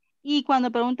 ajá. Y cuando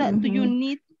pregunta, do you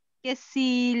need, que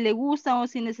si le gustan o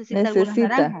si necesita algunas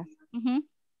naranjas. Si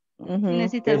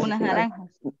necesita algunas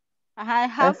naranjas. Ajá,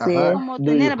 have es como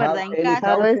tener, ¿verdad? En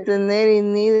casa. Have es tener y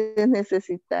need es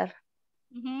necesitar.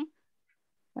 Ajá.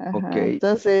 Okay.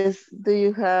 Entonces, do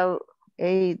you have,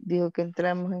 dijo que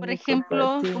entramos en por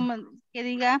ejemplo, como que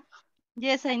diga,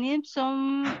 yes, I need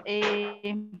some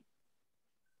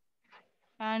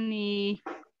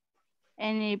any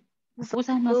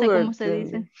pupusas, no sé cómo se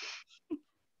dice.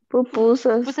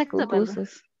 Pupusas.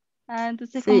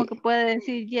 Entonces como que puede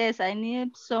decir, yes, I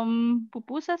need some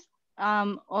pupusas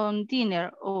on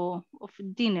dinner o of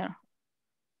dinner.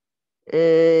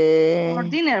 For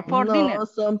dinner, for no, dinner.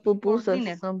 son For pupusas,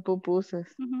 dinner. son pupusas.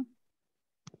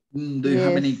 Do you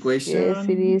have any question? Yes,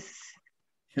 it is.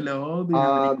 Hello, do you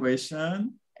have any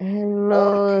question?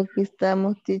 Hello, aquí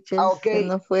estamos, teacher. Okay. Se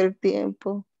nos fue el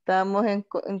tiempo. Estamos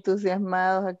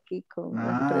entusiasmados aquí con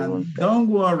las preguntas. Don't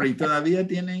worry, todavía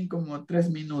tienen como 3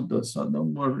 minutos, so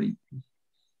don't worry.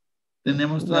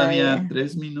 Tenemos todavía Vaya.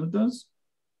 3 minutos.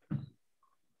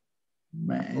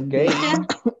 Okay.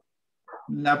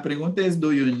 La pregunta es,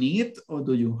 do you need o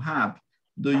do you have?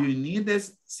 Do you need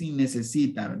es si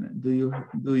necesita, ¿verdad?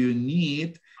 Do you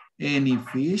need any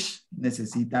fish?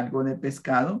 ¿Necesita algo de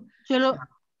pescado? Yo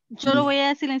lo voy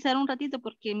a silenciar un ratito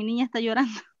porque mi niña está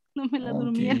llorando. No me la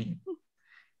durmieron.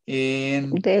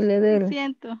 Dele. Lo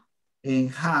siento. En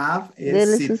have es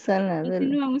Dele, si, Susana, dele.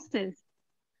 Continúan ustedes.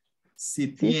 si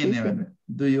Sí, tiene, sí. ¿verdad?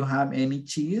 Do you have any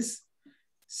cheese?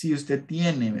 Si usted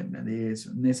tiene, ¿verdad? De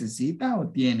eso. ¿Necesita o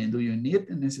tiene? Do you need?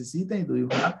 Necesita y do you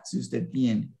have? Si usted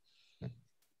tiene.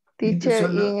 Teacher,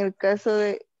 Solo- y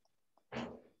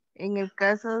en el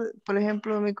caso, por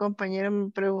ejemplo, mi compañera me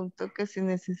preguntó que si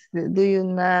necesita, do you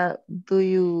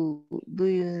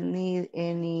need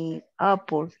any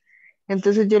apples?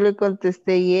 Entonces yo le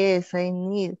contesté, yes, I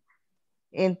need.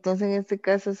 Entonces en este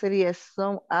caso sería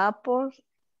some apples,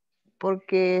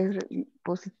 porque es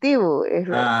positivo, es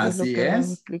lo Así que nos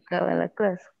es. explicaba en la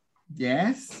clase.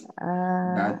 Yes.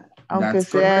 Aunque That's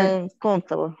sean correct.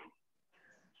 contable,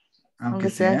 aunque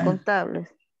sean contables.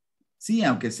 Sí,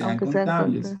 aunque sean Aunque sean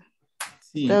contables. contables.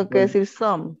 Sí, Tengo que decir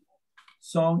some.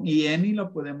 Son y any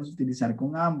lo podemos utilizar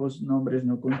con ambos nombres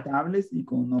no contables y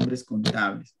con nombres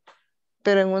contables.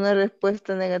 Pero en una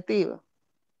respuesta negativa.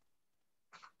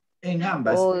 En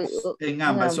ambas, En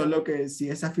ambas. solo que si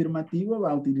es afirmativo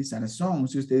va a utilizar son.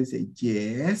 Si usted dice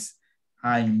yes,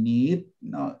 I need,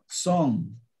 no,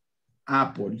 son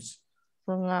apples.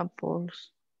 Son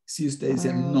apples. Si usted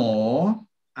dice no,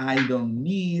 I don't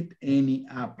need any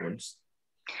apples.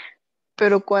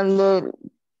 Pero cuando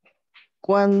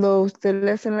usted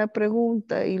le hacen la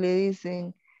pregunta y le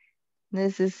dicen,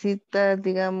 necesitas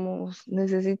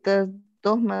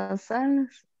 2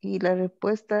 manzanas, y la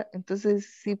respuesta,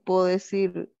 entonces sí puedo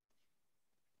decir,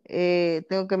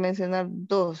 tengo que mencionar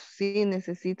 2, sí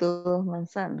necesito 2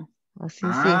 manzanas. Así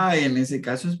En ese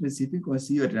caso específico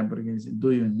así, ¿verdad? Porque dice,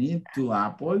 do you need 2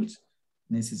 apples?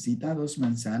 ¿Necesita 2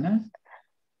 manzanas?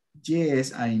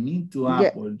 Yes, I need 2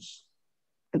 apples.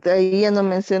 Ahí ya no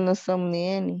menciono some ni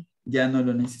any. Ya no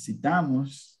lo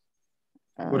necesitamos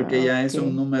porque ya es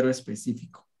un número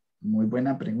específico. Muy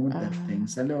buena pregunta.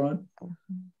 Thanks a lot.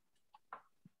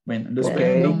 Bueno, los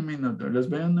veo en un minuto. Los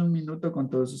veo en un minuto con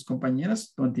todos sus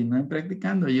compañeros. Continúen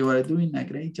practicando. You are doing a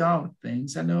great job.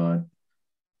 Thanks a lot.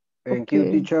 Thank you,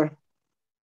 teacher.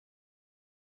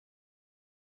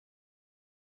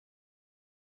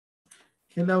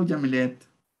 Hello, Jamilet.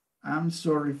 I'm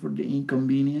sorry for the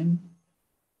inconvenience.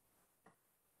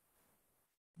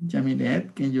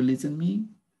 Jamilet, can you listen me?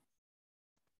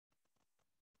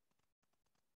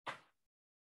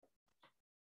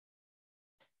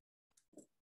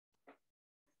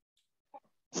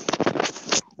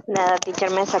 Nada,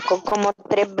 teacher, me sacó como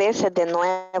 3 veces de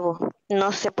nuevo.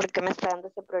 No sé por qué me está dando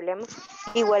ese problema.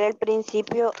 Igual al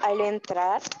principio, al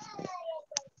entrar,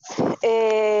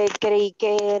 creí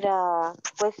que era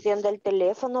cuestión del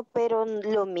teléfono, pero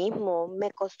lo mismo,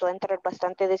 me costó entrar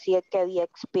bastante, decía que había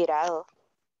expirado.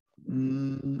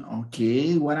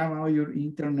 Okay, what about your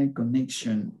internet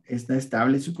connection? ¿Está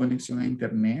estable su conexión a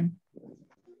internet?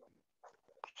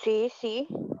 Sí, sí.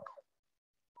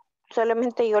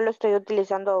 Solamente yo lo estoy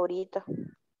utilizando ahorita.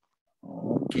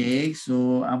 Okay,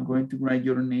 so I'm going to write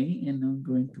your name and I'm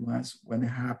going to ask what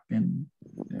happened.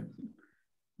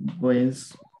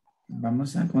 Pues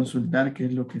vamos a consultar qué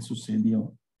es lo que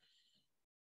sucedió.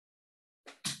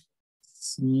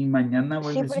 Si mañana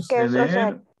vuelve a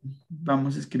suceder,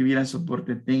 vamos a escribir al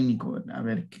soporte técnico a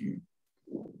ver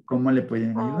cómo le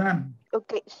pueden ayudar.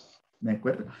 Ok. ¿De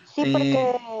acuerdo? Sí,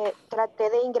 porque traté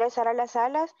de ingresar a las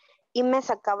salas y me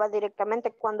sacaba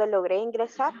directamente. Cuando logré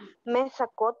ingresar, me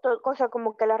sacó todo, cosa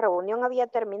como que la reunión había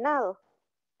terminado.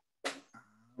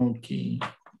 Okay.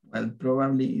 Well,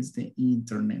 probably it's the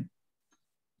internet,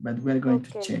 but we're going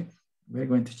to check. We're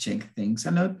going to check. Thanks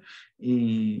a lot.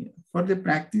 For the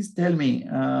practice, tell me,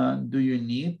 do you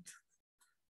need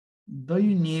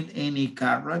any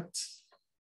carrots?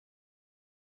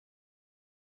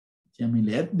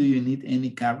 Jamilet, do you need any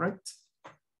carrots?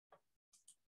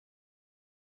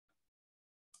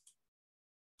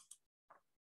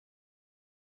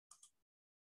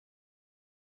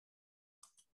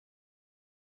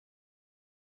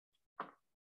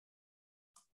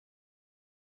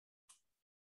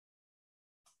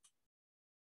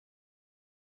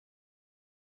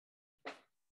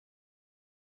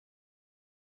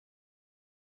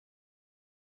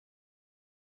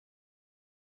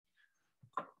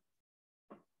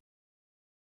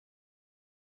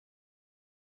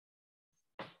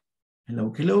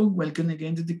 Hello, hello. Welcome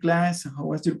again to the class. How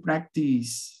was your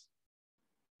practice?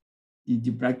 Did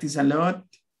you practice a lot?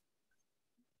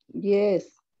 Yes.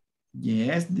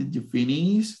 Yes. Did you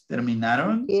finish?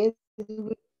 ¿Terminaron? Yes,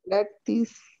 we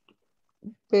practice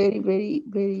very, very,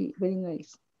 very, very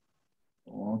nice.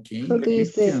 Okay. How do you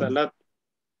say? Salat.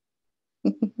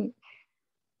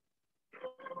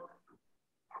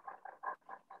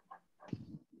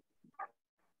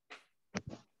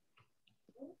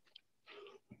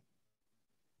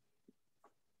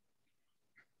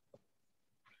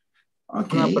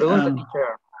 Okay. Una pregunta,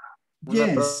 teacher.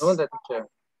 Yes. Pregunta, teacher.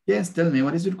 Yes, tell me,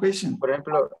 what is your question? Por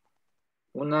ejemplo,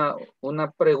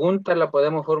 una pregunta la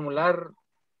podemos formular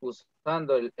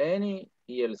usando el any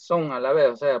y el son a la vez.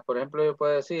 O sea, por ejemplo, yo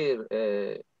puedo decir,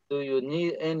 do you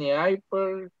need any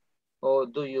iPad? O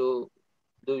do you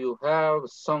have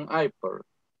some iPad?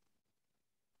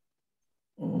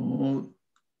 Oh,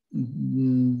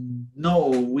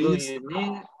 no,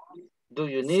 Do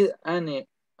you need any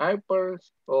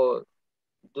iPads or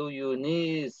do you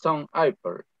need some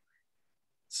iPad?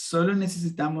 Solo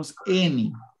necesitamos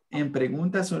any. En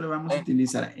pregunta solo vamos a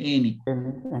utilizar any.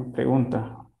 En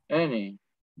pregunta. Any.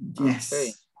 Yes.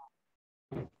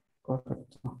 Okay.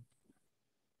 Correcto.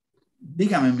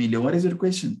 Dígame, Emilio, what is your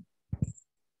question?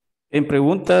 En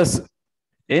preguntas,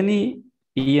 any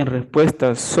y en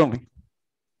respuestas, son.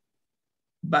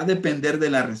 Va a depender de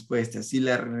la respuesta. Si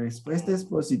la respuesta es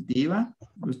positiva,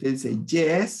 usted dice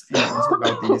yes, entonces va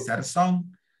a utilizar some.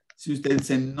 Si usted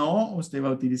dice no, usted va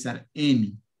a utilizar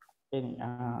any.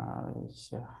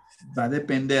 Va a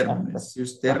depender. Si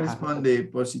usted responde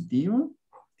positivo,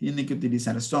 tiene que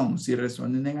utilizar some. Si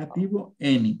responde negativo,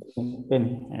 any.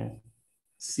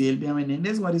 Silvia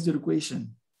Menéndez, what is your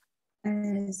question?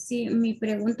 Sí, mi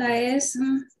pregunta es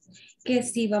que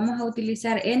si vamos a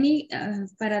utilizar any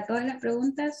para todas las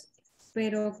preguntas,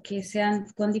 pero que sean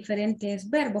con diferentes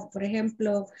verbos. Por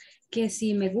ejemplo, que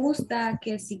si me gusta,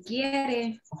 que si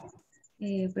quiere.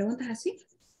 Preguntas así.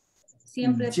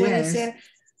 Siempre Yes. puede ser,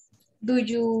 do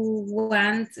you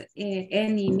want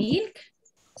any milk?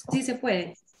 Sí se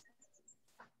puede.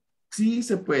 Sí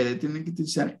se puede. Tiene que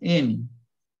utilizar any.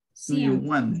 Do you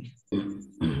want?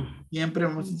 Siempre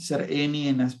vamos a utilizar any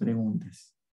en las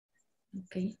preguntas.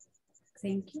 Ok.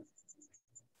 Thank you.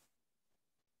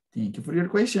 Thank you for your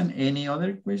question. Any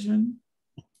other question?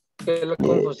 Que la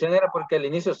confusión era porque al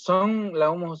inicio son la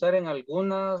vamos a usar en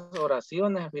algunas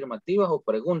oraciones afirmativas o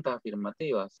preguntas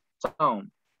afirmativas.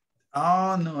 Son.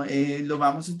 Oh, no, lo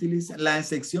vamos a utilizar. La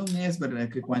excepción es, ¿verdad?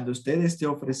 Que cuando usted esté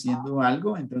ofreciendo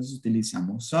algo, entonces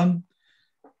utilizamos son.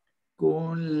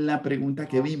 Con la pregunta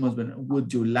que vimos, ¿verdad? Would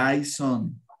you like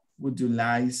some? Would you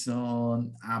like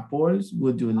some apples?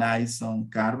 Would you like some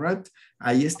carrot?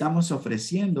 Ahí estamos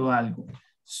ofreciendo algo.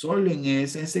 Solo en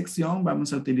esa sección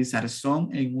vamos a utilizar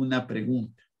son en una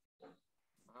pregunta.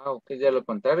 Ah, ok, de lo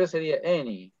contrario sería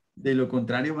any. De lo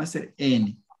contrario va a ser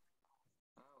any.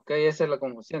 Ok, esa es la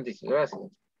confusión, dice. Gracias.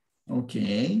 Ok.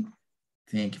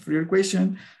 Thank you for your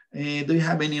question. Do you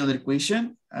have any other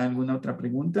question? ¿Alguna otra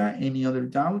pregunta? Any other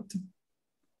doubt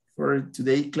for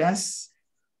today class?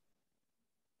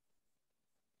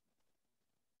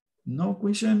 No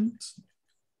questions?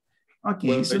 Ok,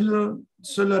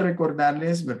 solo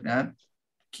recordarles, ¿verdad?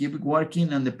 Keep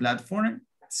working on the platform.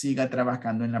 Siga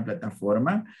trabajando en la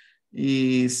plataforma.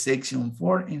 Section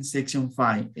 4 and Section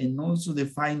 5. And also the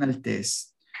final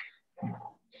test.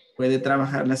 Puede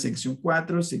trabajar la sección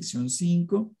 4, sección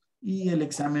 5 y el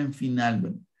examen final.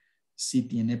 ¿Verdad? Si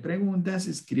tiene preguntas,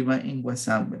 escriba en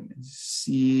WhatsApp. ¿Verdad?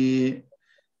 Si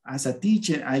as a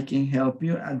teacher, I can help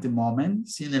you at the moment.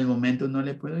 Si en el momento no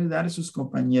le puedo ayudar, sus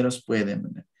compañeros pueden.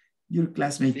 ¿Verdad? Your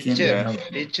classmate can help.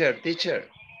 Teacher.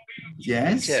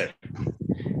 Yes. Teacher.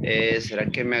 ¿Será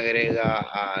que me agrega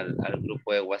al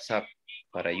grupo de WhatsApp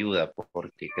para ayuda?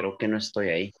 Porque creo que no estoy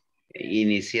ahí.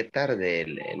 Inicié tarde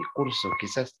el curso,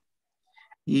 quizás.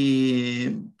 Y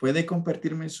puede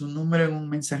compartirme su número en un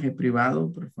mensaje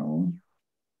privado, por favor,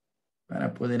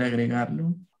 para poder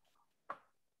agregarlo.